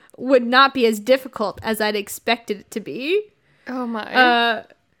her, would not be as difficult as I'd expected it to be. Oh my.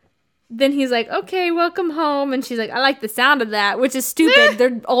 Then he's like, okay, welcome home. And she's like, I like the sound of that, which is stupid.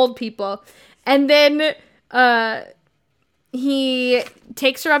 They're old people. And then he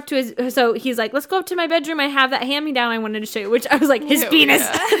takes her up to his, so he's like, let's go up to my bedroom. I have that hand-me-down I wanted to show you, which I was like, his Ew, penis.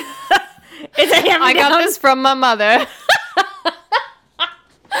 yeah. It's a hand-me-down. I got this from my mother.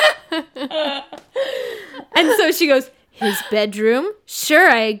 And so she goes, his bedroom? Sure,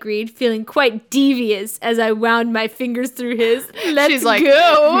 I agreed, feeling quite devious as I wound my fingers through his. Let's She's like,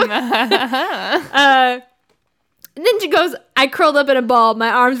 go. And then she goes, I curled up in a ball, my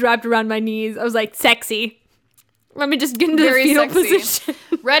arms wrapped around my knees. I was like, sexy. Let me just get into Very the fetal sexy. position.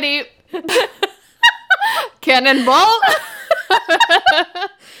 Ready. Cannonball.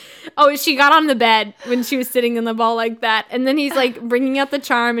 Oh, she got on the bed when she was sitting in the ball like that. And then he's like bringing out the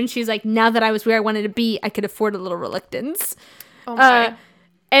charm and she's like, now that I was where I wanted to be, I could afford a little reluctance. Oh my.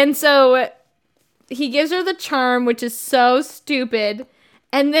 And so he gives her the charm, which is so stupid.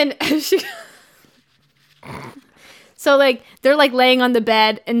 And then she... So, like, they're, like, laying on the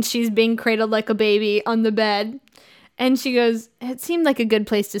bed, and she's being cradled like a baby on the bed. And she goes, it seemed like a good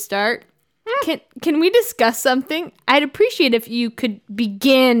place to start. Can we discuss something? I'd appreciate if you could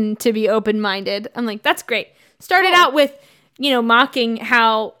begin to be open-minded. I'm like, that's great. Started out with, mocking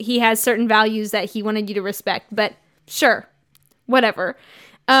how he has certain values that he wanted you to respect. But, sure. Whatever.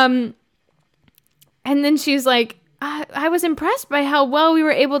 And then she's like, I was impressed by how well we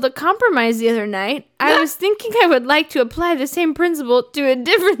were able to compromise the other night. I was thinking I would like to apply the same principle to a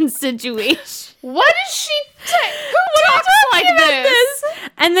different situation. What is she? Who talks like this?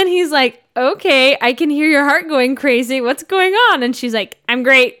 And then he's like, okay, I can hear your heart going crazy. What's going on? And she's like, I'm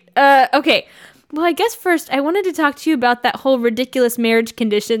great. Okay. Well, I guess first I wanted to talk to you about that whole ridiculous marriage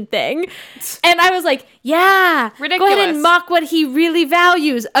condition thing. And I was like, yeah, ridiculous. Go ahead and mock what he really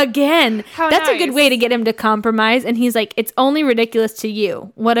values again. How That's nice. a good way to get him to compromise. And he's like, it's only ridiculous to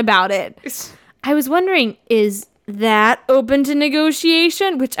you. What about it? I was wondering, is that open to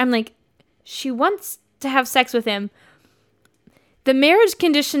negotiation? Which I'm like, she wants to have sex with him. The marriage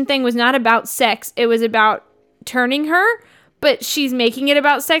condition thing was not about sex. It was about turning her. But she's making it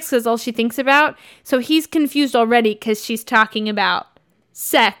about sex because all she thinks about. So he's confused already because she's talking about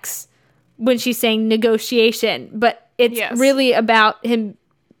sex when she's saying negotiation. But it's really about him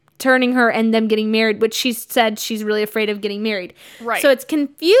turning her and them getting married, which she said she's really afraid of getting married. Right. So it's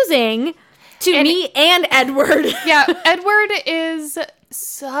confusing to me and Edward. Yeah, Edward is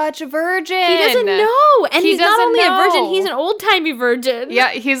such a virgin. He doesn't know. And he's not only know. a virgin, he's an old-timey virgin. Yeah,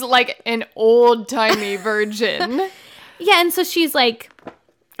 he's like an old-timey virgin. Yeah, and so she's like,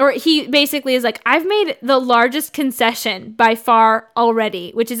 or he basically is like, I've made the largest concession by far already,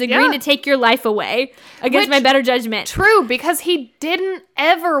 which is agreeing to take your life away against my better judgment. True, because he didn't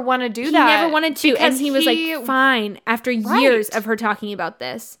ever want to do that. He never wanted to, and he was like, fine, after years of her talking about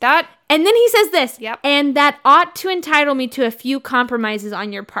this. And then he says this, and that ought to entitle me to a few compromises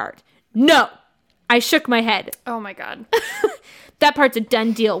on your part. No, I shook my head. Oh my God. That part's a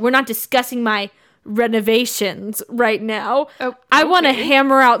done deal. We're not discussing my renovations right now. Oh, I want to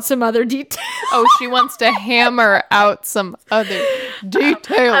hammer out some other details. Oh, she wants to hammer out some other details.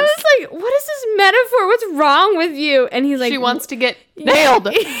 I was like, what is this metaphor? What's wrong with you? And he's like, she wants to get nailed.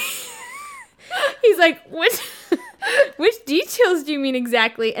 He's like, which details do you mean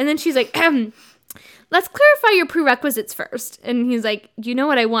exactly? And then she's like, let's clarify your prerequisites first. And he's like, you know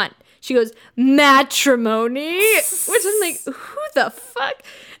what I want? She goes, matrimony. Which I'm like, who the fuck?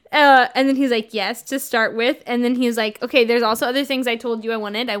 And then he's like, yes, to start with. And then he's like, okay, there's also other things I told you I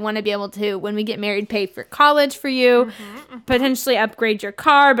wanted. I want to be able to, when we get married, pay for college for you, potentially upgrade your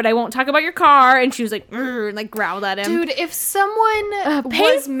car, but I won't talk about your car. And she was like, like growled at him. Dude, if someone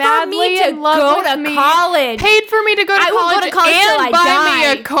paid was madly for me in love with me, paid for me to go to college and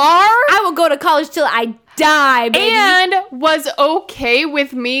buy me a car, I will go to college till I die, baby. And was okay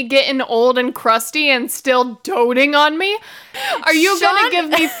with me getting old and crusty and still doting on me? Are you gonna give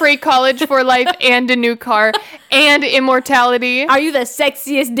me free college for life and a new car and immortality? Are you the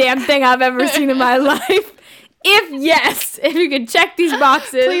sexiest damn thing I've ever seen in my life? If yes, if you could check these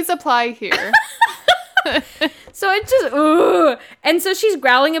boxes. Please apply here. So it's just, ooh. And so she's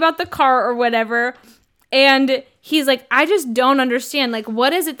growling about the car or whatever. And he's like, I just don't understand. Like,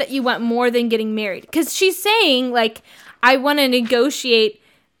 what is it that you want more than getting married? Because she's saying, like, I want to negotiate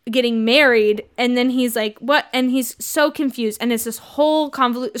getting married. And then he's like, what? And he's so confused. And it's this whole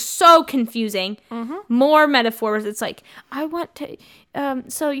convolution, so confusing. More metaphors. It's like, I want to,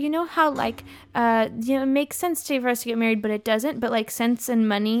 so you know how, like, it makes sense for us to get married, but it doesn't. But, like, sense and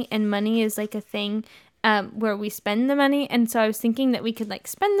money is, like, a thing. Where we spend the money, and so I was thinking that we could like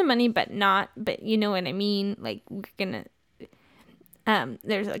spend the money, but you know what I mean? Like we're gonna,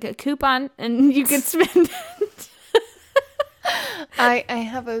 there's like a coupon, and you could spend it. I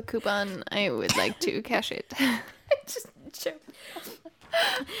have a coupon. I would like to cash it.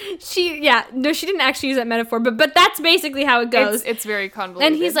 She didn't actually use that metaphor, but that's basically how it goes. It's very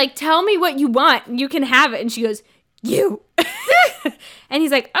convoluted. And he's like, tell me what you want, you can have it, and she goes, you. And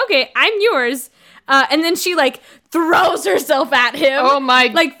he's like, okay, I'm yours. And then she like throws herself at him. Oh my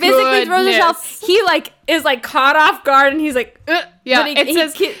god! Like physically throws herself. He like is like caught off guard, and he's like, yeah. It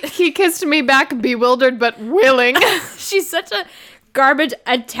says he kissed me back, bewildered but willing. She's such a garbage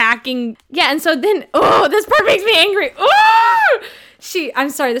attacking. Yeah, and so then this part makes me angry. I'm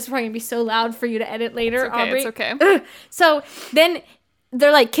sorry, this is probably gonna be so loud for you to edit later, it's okay, Aubrey. It's okay. So then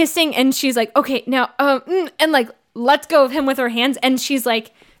they're like kissing, and she's like, okay, now and like lets go of him with her hands, and she's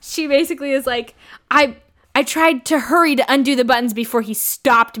like. She basically is like, I tried to hurry to undo the buttons before he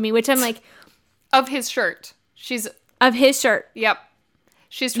stopped me, which I'm like... Of his shirt. Of his shirt. Yep.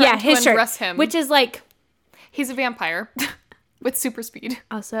 She's trying to undress him. Which is like... He's a vampire with super speed.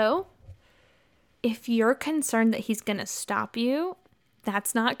 Also, if you're concerned that he's going to stop you,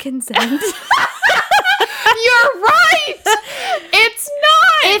 that's not consent. You're right! It's not!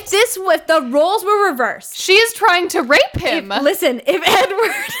 If the roles were reversed. She's trying to rape him. If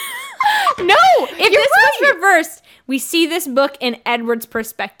Edward... No! If this was reversed, we see this book in Edward's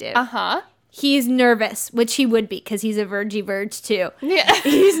perspective. Uh-huh. he's nervous, which he would be because he's a verge too. Yeah.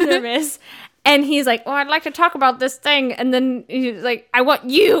 He's nervous. And he's like, oh, I'd like to talk about this thing. And then he's like, I want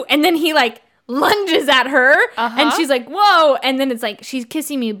you. And then he like lunges at her. And she's like, whoa. And then it's like, she's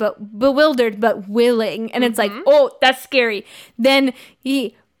kissing me, but bewildered, but willing. And it's like, oh, that's scary. Then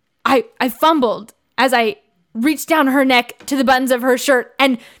I fumbled as I reached down her neck to the buttons of her shirt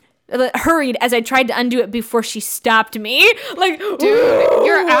and hurried as I tried to undo it before she stopped me. Like, dude,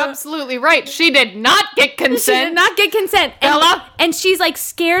 you're absolutely right. She did not get consent. She did not get consent. Bella. And she's like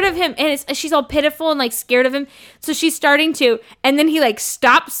scared of him, and she's all pitiful and like scared of him. So she's starting to, and then he like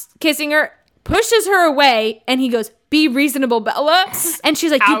stops kissing her, pushes her away, and he goes, "Be reasonable, Bella." And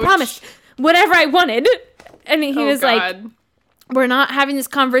she's like, "You promised whatever I wanted." And he was like, "We're not having this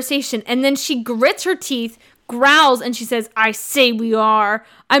conversation." And then she grits her teeth, growls, and she says, "I say we are."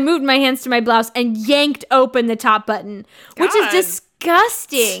 I moved my hands to my blouse and yanked open the top button, which is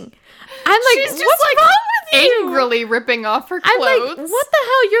disgusting. I'm like, she's just what's like wrong with you? angrily ripping off her clothes. I'm like, what the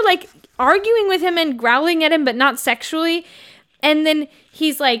hell? You're like arguing with him and growling at him, but not sexually. And then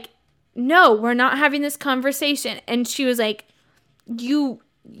he's like, no, we're not having this conversation. And she was like, you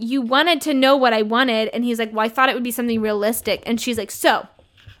wanted to know what I wanted. And he's like, well, I thought it would be something realistic. And she's like, so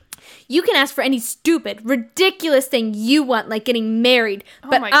you can ask for any stupid, ridiculous thing you want, like getting married,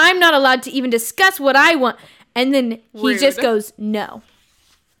 but I'm not allowed to even discuss what I want. And then he just goes, no.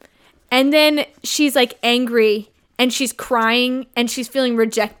 And then she's like angry and she's crying and she's feeling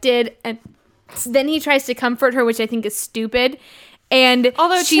rejected. And then he tries to comfort her, which I think is stupid. And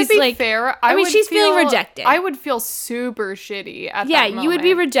although she's to be like, fair, she's feeling rejected. I would feel super shitty at that moment. Yeah, you would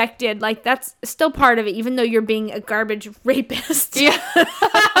be rejected. Like, that's still part of it, even though you're being a garbage rapist. Yeah.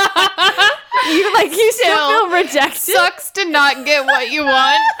 you still feel rejected. Sucks to not get what you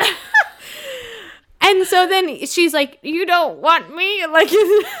want. And so then she's like, you don't want me? Like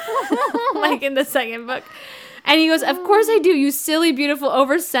in the second book. And he goes, of course I do, you silly, beautiful,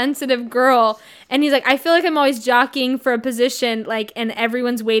 oversensitive girl. And he's like, I feel like I'm always jockeying for a position, like, and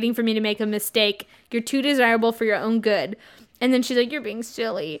everyone's waiting for me to make a mistake. You're too desirable for your own good. And then she's like, you're being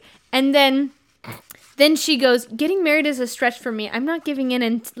silly. And then she goes, getting married is a stretch for me. I'm not giving in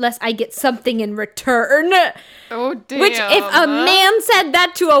unless I get something in return. Oh, damn. Which, if a man said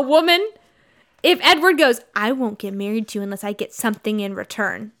that to a woman, if Edward goes, I won't get married to you unless I get something in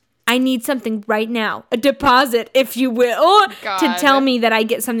return. I need something right now. A deposit, if you will, to tell me that I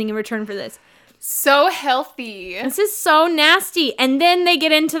get something in return for this. So healthy. This is so nasty. And then they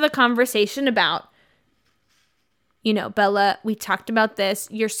get into the conversation about, Bella, we talked about this.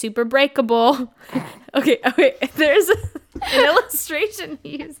 You're super breakable. Okay, there's an illustration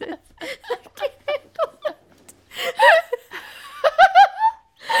he uses. I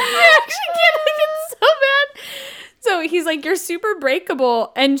actually can't look it so bad. So he's like, you're super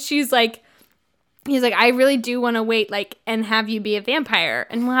breakable. And he's like, I really do want to wait, like, and have you be a vampire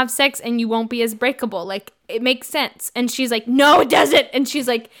and we'll have sex and you won't be as breakable. Like, it makes sense. And she's like, no, it doesn't. And she's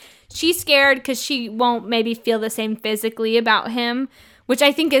like, she's scared because she won't maybe feel the same physically about him, which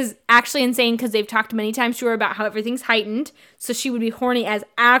I think is actually insane because they've talked many times to her about how everything's heightened. So she would be horny as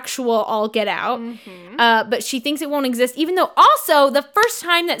actual all get out. Mm-hmm. But she thinks it won't exist, even though also the first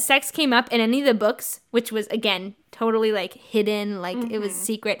time that sex came up in any of the books, which was, again, totally like hidden, like it was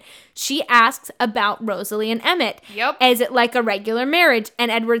secret, she asks about Rosalie and Emmett. Yep. Is it like a regular marriage? And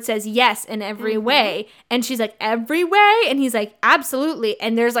Edward says yes in every way. And she's like, every way? And he's like, absolutely.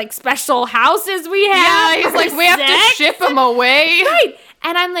 And there's like special houses we have. Yeah, he's like, we have to ship them away. Right.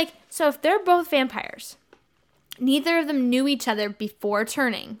 And I'm like, so if they're both vampires, neither of them knew each other before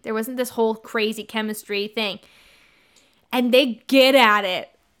turning. There wasn't this whole crazy chemistry thing. And they get at it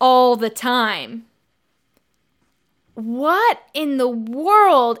all the time. What in the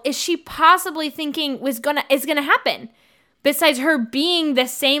world is she possibly thinking is gonna happen? Besides her being the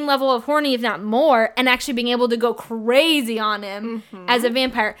same level of horny, if not more, and actually being able to go crazy on him as a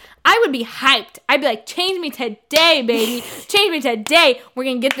vampire, I would be hyped. I'd be like, change me today, baby. Change me today. We're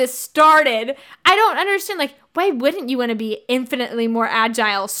going to get this started. I don't understand. Like, why wouldn't you want to be infinitely more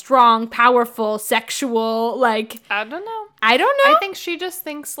agile, strong, powerful, sexual? Like, I don't know. I think she just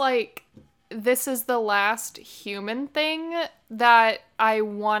thinks, like, this is the last human thing that I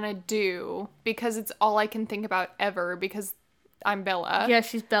want to do because it's all I can think about ever because I'm Bella. Yeah,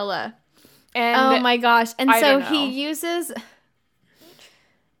 she's Bella. And oh my gosh. And so he uses...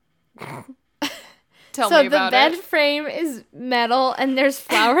 Tell me about it. So the bed frame is metal and there's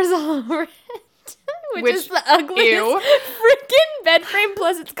flowers all over it. Which is the ugliest freaking bed frame.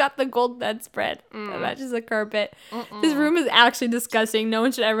 Plus, it's got the gold bedspread that matches the carpet. This room is actually disgusting. No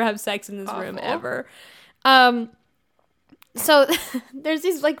one should ever have sex in this room ever. So there's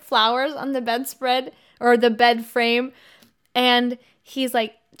these like flowers on the bedspread or the bed frame, and he's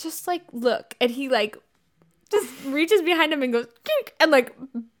like, just like look, and he like just reaches behind him and goes Kink! And like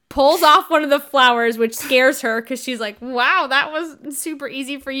pulls off one of the flowers, which scares her because she's like, wow, that was super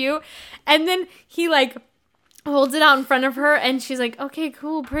easy for you. And then he like holds it out in front of her, and she's like, okay,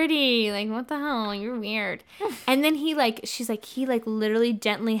 cool, pretty, like what the hell, you're weird. And then he like literally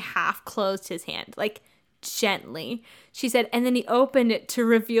gently half closed his hand, like gently, she said, and then he opened it to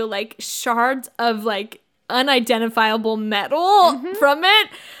reveal like shards of like unidentifiable metal from it.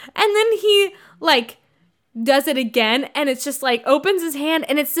 And then he like does it again, and it's just like opens his hand,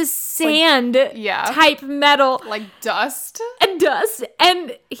 and it's this sand type metal, like dust.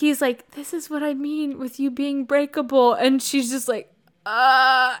 And he's like, this is what I mean with you being breakable. And she's just like,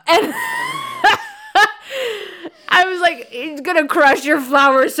 and I was like, he's gonna crush your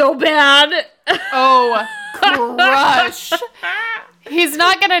flower so bad. Oh, crush. He's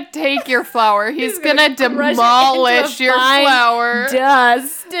not gonna take your flower. He's gonna demolish your flower.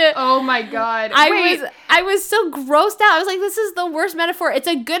 Dust. Oh my god. I was so grossed out. I was like, this is the worst metaphor. It's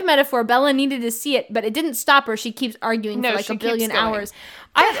a good metaphor. Bella needed to see it, but it didn't stop her. She keeps arguing for like a billion hours.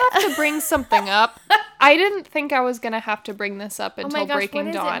 I have to bring something up. I didn't think I was gonna have to bring this up until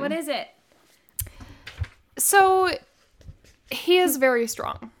Breaking Dawn. What is it? So he is very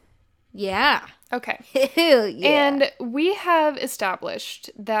strong. Yeah. Okay. Hell yeah. And we have established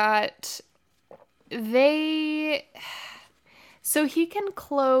that so he can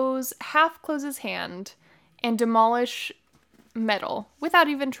half close his hand and demolish metal without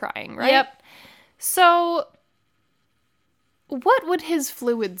even trying, right? Yep. So what would his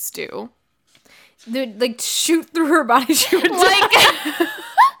fluids do? They'd like shoot through her body. She would like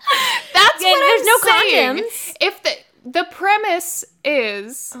that's what there's no saying. condoms. If the premise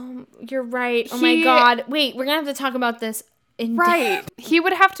is you're right. Oh my god. Wait, we're gonna have to talk about this in depth. He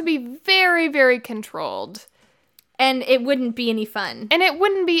would have to be very, very controlled. And it wouldn't be any fun. And it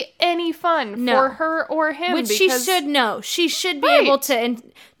wouldn't be any fun for her or him. Which she should know. She should be able to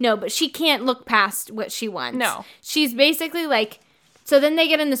no, but she can't look past what she wants. No. She's basically like, so then they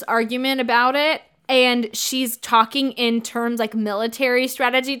get in this argument about it, and she's talking in terms like military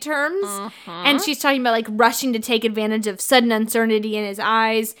strategy terms. And she's talking about like rushing to take advantage of sudden uncertainty in his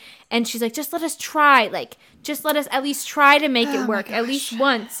eyes. And she's like, just let us try. Like, just let us at least try to make it work at least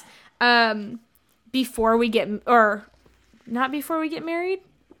once. Before we get, or not before we get married.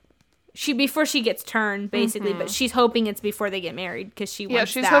 Before she gets turned, basically, but she's hoping it's before they get married because she wants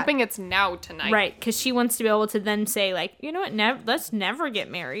she's hoping it's now tonight. Right, because she wants to be able to then say, like, you know what, let's never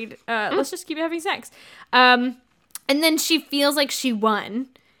get married. Let's just keep having sex. And then she feels like she won.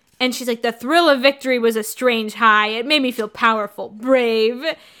 And she's like, the thrill of victory was a strange high. It made me feel powerful, brave.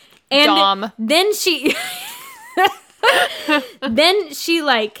 And Dumb. Then she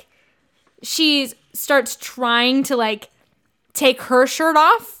starts trying to, like, take her shirt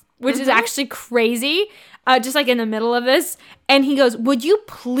off, which is actually crazy, just, like, in the middle of this. And he goes, would you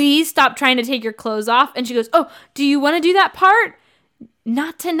please stop trying to take your clothes off? And she goes, oh, do you want to do that part?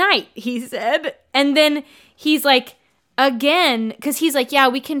 Not tonight, he said. And then he's like, again, because he's like, yeah,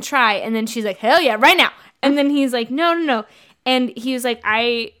 we can try. And then she's like, hell yeah, right now. And then he's like, no. And he was like,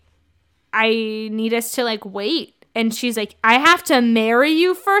 I need us to, like, wait. And she's like, I have to marry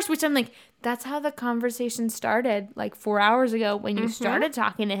you first, which I'm like, that's how the conversation started, like 4 hours ago when you started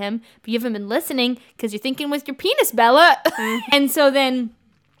talking to him, but you haven't been listening because you're thinking with your penis, Bella. And so then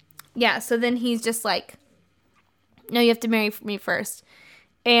he's just like, no, you have to marry me first.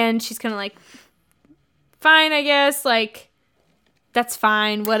 And she's kind of like, fine, I guess, like, that's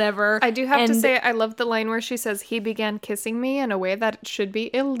fine, whatever. I do have to say, I love the line where she says, he began kissing me in a way that should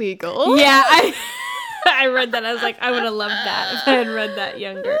be illegal. Yeah, I read that. I was like, I would have loved that if I had read that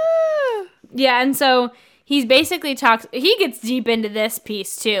younger. Yeah, and so he's basically he gets deep into this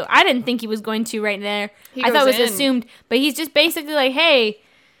piece too. I didn't think he was going to right there. I thought it was assumed, but he's just basically like, hey,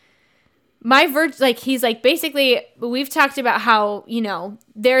 he's like, basically, we've talked about how, you know,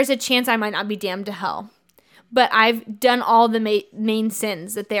 there's a chance I might not be damned to hell, but I've done all the main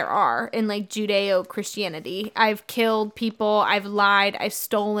sins that there are in, like, Judeo-Christianity. I've killed people, I've lied, I've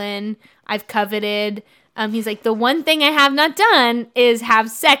stolen, I've coveted. He's like, the one thing I have not done is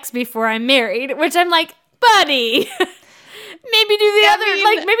have sex before I'm married, which I'm like, buddy, maybe do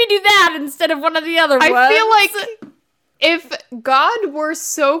maybe do that instead of one of the other ones. I feel like if God were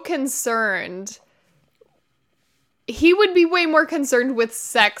so concerned he would be way more concerned with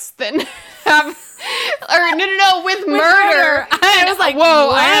sex than with murder. I was like, whoa,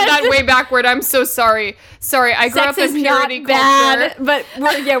 what? I had that way backward. I'm so sorry. Sorry, I grew Sex up in is purity not culture. bad,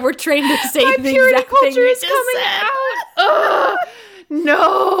 but we're trained to say My the purity exact thing culture you is just coming said. out. Ugh.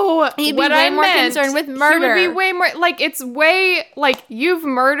 No. He'd be What way I more meant, concerned with He murder. would be way more, like, it's way, like, you've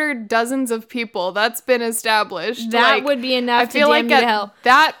murdered dozens of people. That's been established. That Like, would be enough I to feel damn like you to at hell.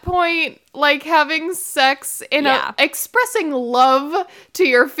 that point, like, having sex in Yeah. expressing love to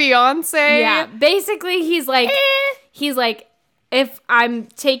your fiance. Yeah, basically he's like, if I'm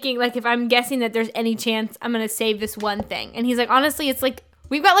guessing that there's any chance I'm gonna save this one thing, and he's like, honestly, it's like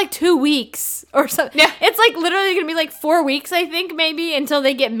we've got like 2 weeks or something. Yeah. It's like literally gonna be like 4 weeks, I think, maybe, until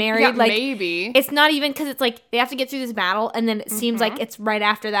they get married. Yeah, like maybe. it's not even, because it's like they have to get through this battle, and then it seems like it's right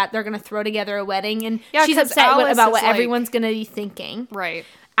after that they're gonna throw together a wedding, and Yeah, she's 'cause upset Alice about is what like- everyone's gonna be thinking. Right.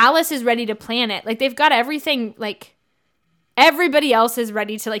 Alice is ready to plan it. Like, they've got everything, like, everybody else is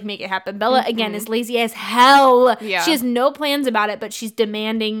ready to, like, make it happen. Bella, again, is lazy as hell. Yeah. She has no plans about it, but she's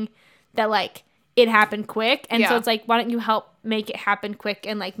demanding that, like, it happen quick. And so Yeah. it's like, why don't you help make it happen quick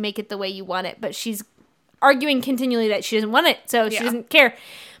and, like, make it the way you want it? But she's arguing continually that she doesn't want it, so she Yeah. doesn't care.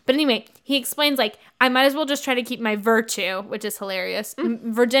 But anyway, he explains, like, I might as well just try to keep my virtue, which is hilarious,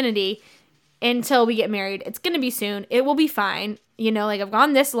 virginity, until we get married. It's gonna be soon. It will be fine. You know, like, I've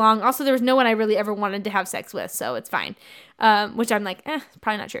gone this long. Also, there was no one I really ever wanted to have sex with, so it's fine. Which I'm like,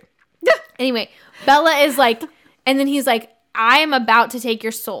 probably not true. Anyway, Bella is like, and then he's like, I am about to take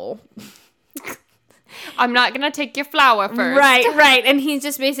your soul. I'm not going to take your flower first. Right. And he's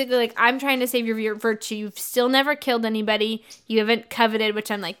just basically like, I'm trying to save your virtue. You've still never killed anybody. You haven't coveted,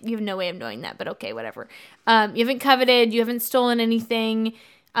 which I'm like, you have no way of knowing that, but okay, whatever. You haven't coveted. You haven't stolen anything.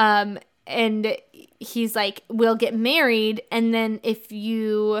 And he's like, we'll get married. And then if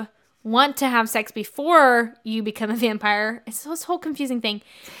you want to have sex before you become a vampire, it's this whole confusing thing.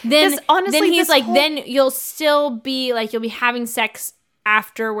 Then, honestly, then he's this like, whole- then you'll still be like, you'll be having sex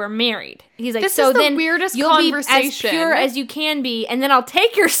after we're married. He's like, This so is the then weirdest you'll be as conversation. pure as you can be, and then I'll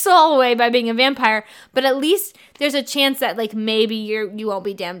take your soul away by being a vampire. But at least there's a chance that, like, maybe you won't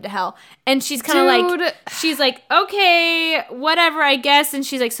be damned to hell. And she's kind of like, Dude. she's like, okay, whatever, I guess. And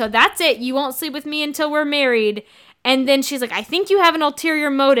she's like, so that's it. You won't sleep with me until we're married. And then she's like, I think you have an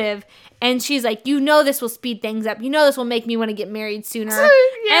ulterior motive. And she's like, you know this will speed things up. You know this will make me want to get married sooner.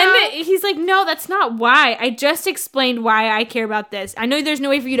 Yeah. And he's like, no, that's not why. I just explained why I care about this. I know there's no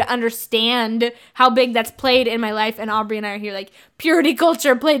way for you to understand how big that's played in my life. And Aubrey and I are here like, purity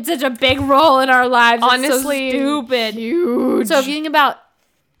culture played such a big role in our lives. It's Honestly, so stupid. huge. So if you think about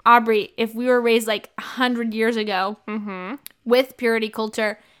Aubrey, if we were raised like 100 years ago with purity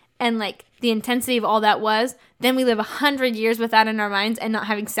culture and like the intensity of all that was, then we live 100 years with that in our minds and not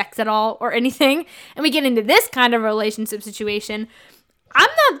having sex at all or anything. And we get into this kind of relationship situation. I'm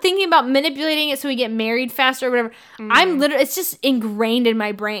not thinking about manipulating it so we get married faster or whatever. I'm literally, it's just ingrained in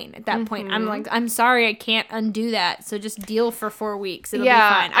my brain at that point. I'm like, I'm sorry, I can't undo that. So just deal for 4 weeks. It'll be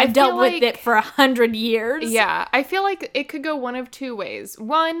fine. I I've dealt feel with like- it for 100 years. Yeah, I feel like it could go one of two ways.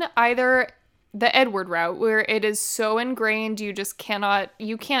 One, either the Edward route, where it is so ingrained you just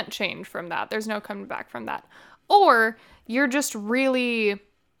you can't change from that. There's no coming back from that. Or you're just really,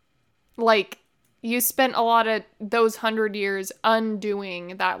 like, you spent a lot of those 100 years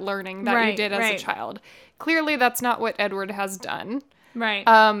undoing that learning that you did as a child. Clearly, that's not what Edward has done. Right.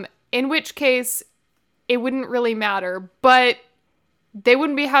 In which case, it wouldn't really matter. But they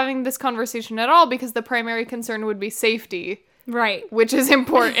wouldn't be having this conversation at all because the primary concern would be safety, right. which is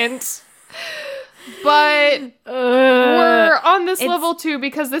important. But we're on this level too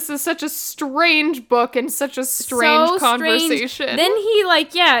because this is such a strange book and such a strange conversation. Then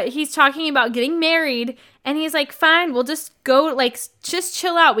he's talking about getting married and he's like, fine, we'll just go, like, just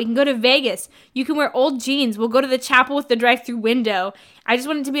chill out. We can go to Vegas. You can wear old jeans. We'll go to the chapel with the drive-through window. I just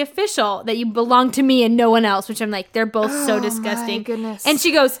want it to be official that you belong to me and no one else, which I'm like, they're both so disgusting. My goodness. And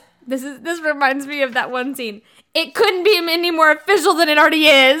she goes, this reminds me of that one scene. It couldn't be any more official than it already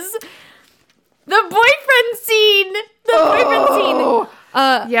is. The boyfriend scene.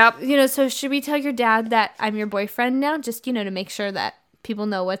 Yep. You know, so should we tell your dad that I'm your boyfriend now? Just, you know, to make sure that people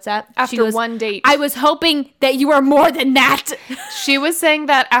know what's up. After She goes, one date. I was hoping that you were more than that. She was saying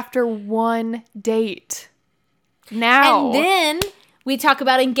that after one date. Now. And then we talk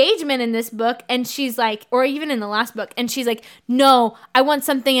about engagement in this book, and she's like, or even in the last book, and she's like, no, I want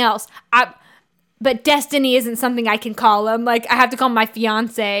something else. But destiny isn't something I can call him. Like, I have to call him my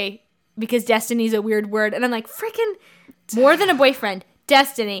fiance because destiny's a weird word. And I'm like, freaking more than a boyfriend,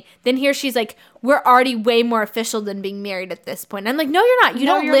 destiny. Then here she's like, we're already way more official than being married at this point. I'm like, no, you're not. You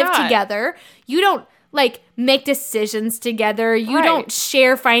No, don't you're live not. together. You don't like make decisions together. You Right. don't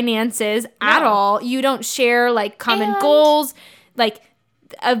share finances at No. all. You don't share like common And- goals, like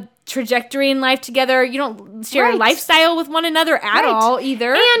a trajectory in life together. You don't share a Right. lifestyle with one another at Right. all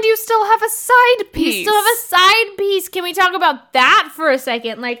either. And you still have a side piece. You still have a side piece. Can we talk about that for a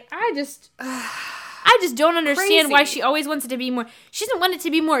second? Like, I just don't understand why Crazy. she always wants it to be more. She doesn't want it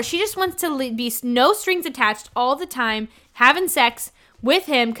to be more. She just wants to be no strings attached all the time, having sex with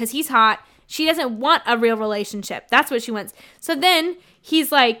him because he's hot. She doesn't want a real relationship. That's what she wants. So then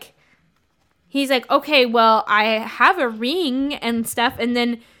he's like, okay, well, I have a ring and stuff. And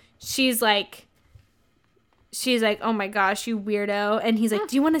then she's like, oh my gosh, you weirdo. And he's like,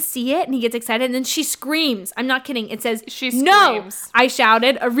 do you want to see it? And he gets excited. And then she screams. I'm not kidding. It says, She no, screams. I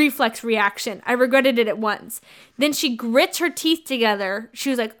shouted, a reflex reaction. I regretted it at once. Then she grits her teeth together. She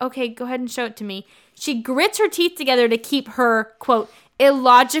was like, okay, go ahead and show it to me. She grits her teeth together to keep her, quote,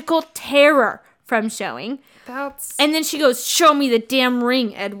 illogical terror from showing. That's And then she goes, show me the damn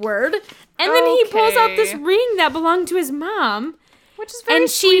ring, Edward. And then he pulls out this Okay. ring that belonged to his mom. which is very and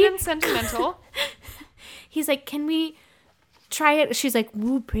sweet she- and sentimental. He's like, can we try it? She's like,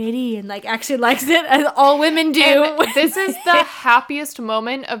 woo, pretty, and like actually likes it, as all women do. And this is the happiest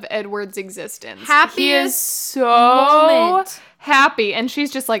moment of Edward's existence. He is Happiest so moment. happy, and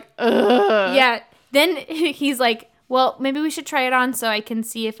she's just like, ugh. Yeah. Then he's like, well, maybe we should try it on so I can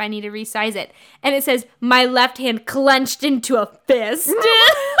see if I need to resize it. And it says, my left hand clenched into a fist.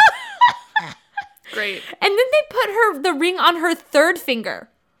 Great. And then they put the ring on her third finger.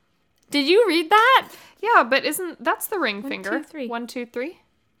 Did you read that? Yeah, but that's the ring finger? 2, 3. 1, 2, 3.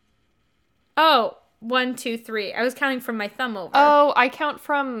 Oh, 1, 2, 3. I was counting from my thumb over. Oh, I count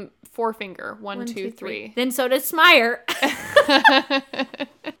from forefinger. 1, 1, 2, 3. Then so does Smire.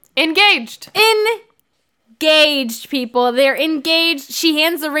 Engaged. Engaged, people. They're engaged. She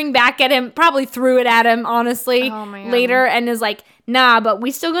hands the ring back at him, probably threw it at him, honestly, Oh, man. later, and is like, nah, but we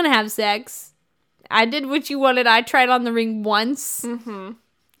still gonna have sex. I did what you wanted. I tried on the ring once. Mm-hmm.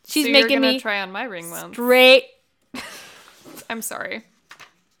 She's so making you're gonna me try on my ring once. straight. I'm sorry.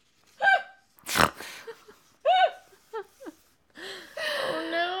 Oh,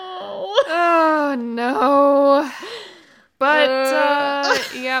 no. Oh no. But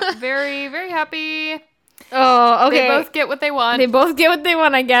yeah, very, very happy. Oh, okay. They both get what they want. They both get what they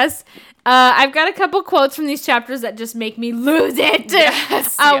want, I guess. I've got a couple quotes from these chapters that just make me lose it.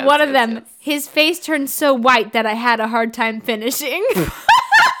 Yes, One of yes, them, yes. his face turned so white that I had a hard time finishing.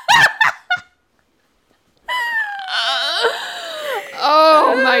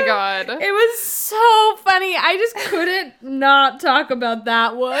 Oh my god. It was so funny. I just couldn't not talk about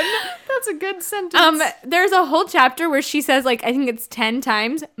that one. That's a good sentence. There's a whole chapter where she says, like, I think it's 10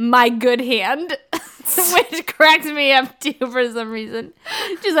 times, my good hand, which cracks me up too for some reason.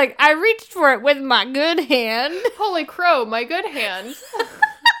 She's like, I reached for it with my good hand. Holy crow, my good hand.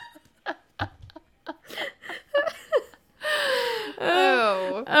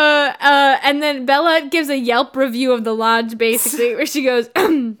 Oh. And then Bella gives a Yelp review of the lodge, basically, where she goes,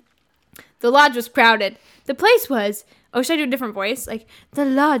 the lodge was crowded. The place was, oh, should I do a different voice? Like, the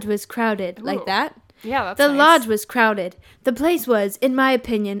lodge was crowded, Ooh. like that. Yeah, that's The nice. lodge was crowded. The place was, in my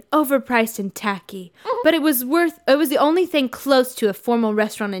opinion, overpriced and tacky. But it was the only thing close to a formal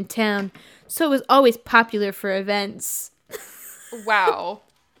restaurant in town, so it was always popular for events. Wow.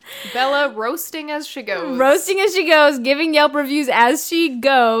 Bella roasting as she goes. Roasting as she goes, giving Yelp reviews as she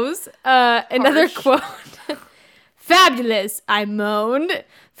goes. Another Harsh. quote. Fabulous, I moaned.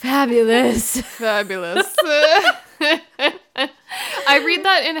 Fabulous. Fabulous. I read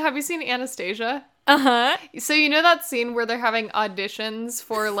that in, have you seen Anastasia? Uh-huh. So you know that scene where they're having auditions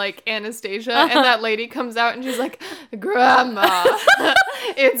for like Anastasia and that lady comes out and she's like, Grandma,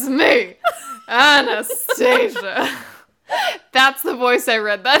 it's me, Anastasia. That's the voice I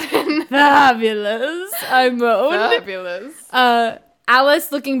read that in. Fabulous, I moaned. Fabulous.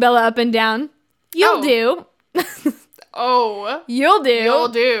 Alice looking Bella up and down. You'll Oh. do. Oh, You'll do. you'll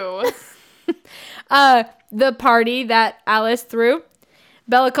do. The party that Alice threw,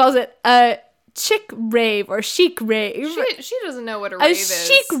 Bella calls it a chick rave or chic rave. She doesn't know what a A rave is.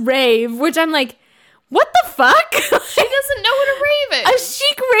 chic rave, which I'm like, what the fuck? She doesn't know what a rave A is.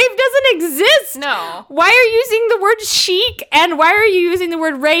 chic rave doesn't exist. No. Why are you using the word chic and why are you using the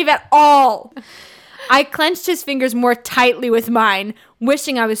word rave at all? I clenched his fingers more tightly with mine,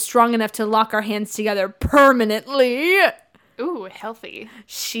 wishing I was strong enough to lock our hands together permanently. Ooh, healthy.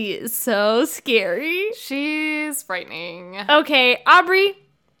 She is so scary. She's frightening. Okay, Aubrey,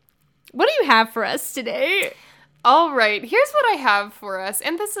 what do you have for us today? All right, here's what I have for us,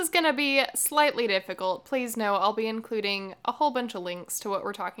 and this is going to be slightly difficult. Please know I'll be including a whole bunch of links to what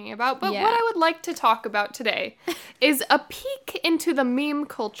we're talking about, but Yeah. what I would like to talk about today is a peek into the meme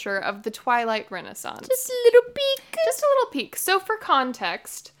culture of the Twilight Renaissance. Just a little peek. Just a little peek. So for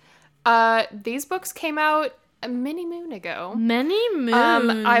context, these books came out a mini moon ago. Many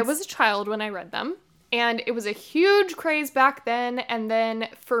moons. I was a child when I read them. And it was a huge craze back then. And then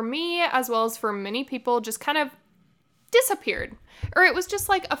for me, as well as for many people, just kind of disappeared. Or it was just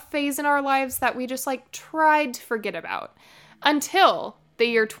like a phase in our lives that we just like tried to forget about. Until the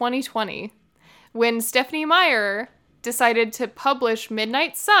year 2020, when Stephanie Meyer decided to publish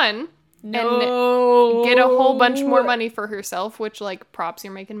Midnight Sun and get a whole bunch more money for herself, which, like, props,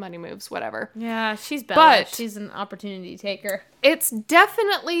 you're making money moves, whatever. Yeah, she's Bella. But she's an opportunity taker. It's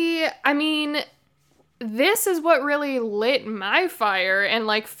definitely, I mean, this is what really lit my fire and,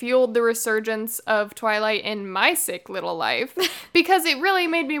 like, fueled the resurgence of Twilight in my sick little life. Because it really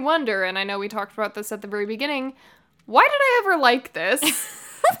made me wonder, and I know we talked about this at the very beginning, why did I ever like this?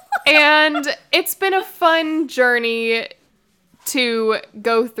 And it's been a fun journey to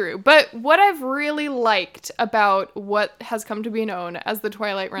go through. But what I've really liked about what has come to be known as the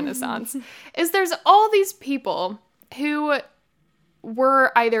Twilight Renaissance is there's all these people who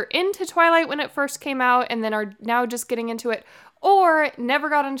were either into Twilight when it first came out and then are now just getting into it, or never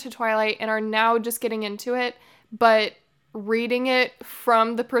got into Twilight and are now just getting into it, but reading it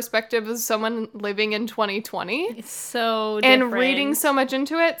from the perspective of someone living in 2020. It's so different. And reading so much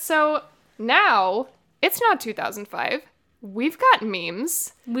into it. So now, it's not 2005. We've got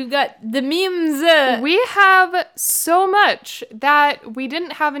memes. We've got the memes. We have so much that we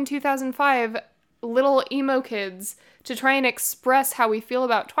didn't have in 2005. Little emo kids to try and express how we feel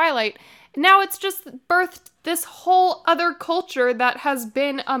about Twilight. Now it's just birthed this whole other culture that has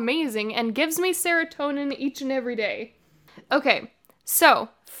been amazing and gives me serotonin each and every day. Okay, so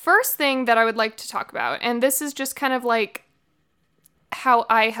first thing that I would like to talk about, and this is just kind of like how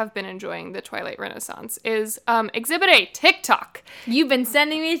I have been enjoying the Twilight Renaissance, is Exhibit A, TikTok. You've been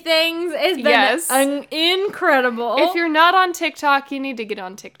sending me things. It's been Yes. Incredible. If you're not on TikTok, you need to get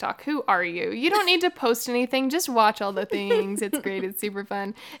on TikTok. Who are you? You don't need to post anything. Just watch all the things. It's great. It's super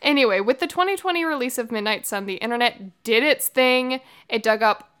fun. Anyway, with the 2020 release of Midnight Sun, the internet did its thing. It dug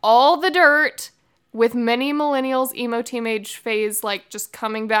up all the dirt, with many millennials emo teenage phase like just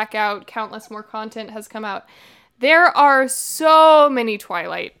coming back out. Countless more content has come out. There are so many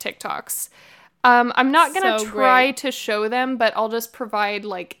Twilight TikToks. I'm not going to try to show them, but I'll just provide,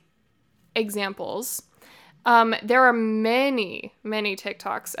 like, examples. There are many, many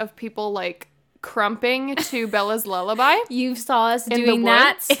TikToks of people, like, crumping to Bella's Lullaby. You saw us In doing the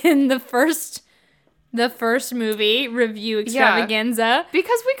that woods. in the first movie review extravaganza.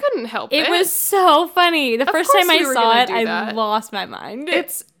 Because we couldn't help it. It was so funny. The first course time we I were saw gonna it, do I that. lost my mind.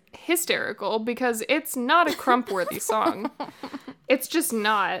 It's hysterical because it's not a crump-worthy song. It's just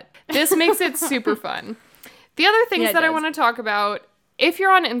not. This makes it super fun. The other things that I want to talk about, if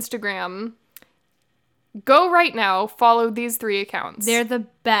you're on Instagram, go right now, follow these 3 accounts. They're the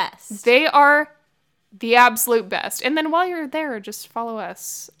best. They are the absolute best. And then while you're there, just follow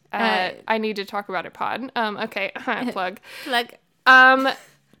us. I need to talk about it pod. Okay, plug. Like,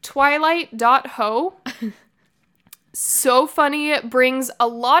 Twilight.ho. So funny. It brings a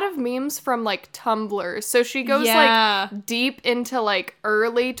lot of memes from, like, Tumblr. So she goes, like, deep into, like,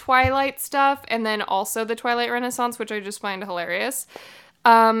 early Twilight stuff, and then also the Twilight Renaissance, which I just find hilarious.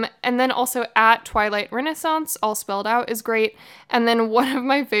 And then also at Twilight Renaissance, all spelled out, is great. And then one of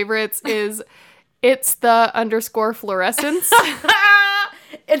my favorites is it's the _ fluorescence.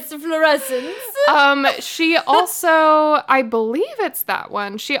 it's the fluorescence. She also, I believe it's that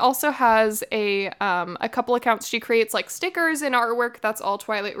one. She also has a couple accounts. She creates, like, stickers and artwork that's all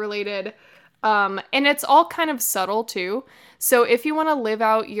Twilight related. And it's all kind of subtle too. So if you want to live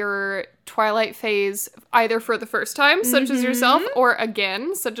out your Twilight phase either for the first time, such as yourself, or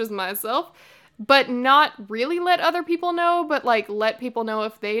again, such as myself, but not really let other people know, but, like, let people know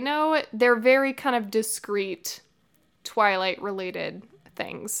if they know, they're very kind of discreet Twilight related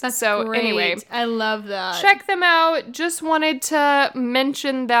things. That's so great. Anyway, I love that. check them out. Just wanted to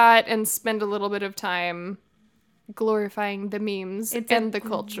mention that and spend a little bit of time glorifying the memes and the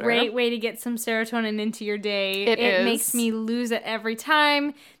culture. Great way to get some serotonin into your day. It is. Makes me lose it every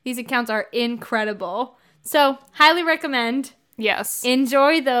time. These accounts are incredible. So, highly recommend. Yes.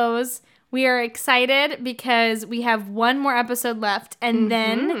 Enjoy those. We are excited because we have one more episode left, and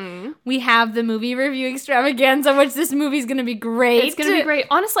then we have the movie review extravaganza, which this movie's going to be great. It's going to be great.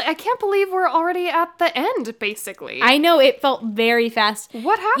 Honestly, I can't believe we're already at the end, basically. I know, it felt very fast.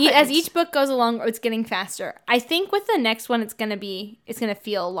 What happened? As each book goes along, it's getting faster. I think with the next one, it's going to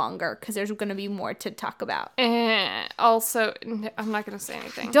feel longer because there's going to be more to talk about. Also, I'm not going to say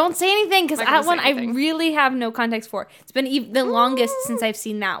anything. Don't say anything because that one I really have no context for. It's been the longest since I've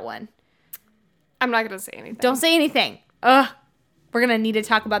seen that one. I'm not going to say anything. Don't say anything. Ugh. We're going to need to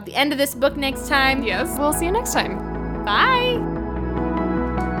talk about the end of this book next time. Yes, we'll see you next time. Bye.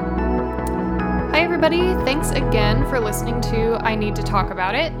 Hi, everybody. Thanks again for listening to I Need to Talk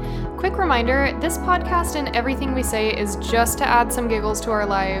About It. Quick reminder, this podcast and everything we say is just to add some giggles to our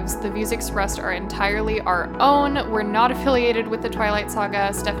lives. The views expressed are entirely our own. We're not affiliated with the Twilight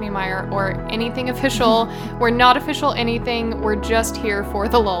Saga, Stephenie Meyer, or anything official. We're not official anything. We're just here for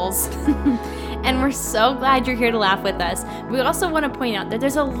the lulz. And we're so glad you're here to laugh with us. We also want to point out that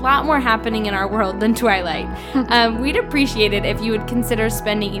there's a lot more happening in our world than Twilight. We'd appreciate it if you would consider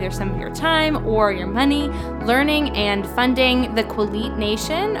spending either some of your time or your money learning and funding the Quileute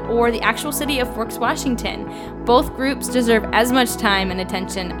Nation or the actual city of Forks, Washington. Both groups deserve as much time and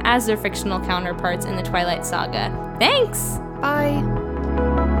attention as their fictional counterparts in the Twilight Saga. Thanks! Bye!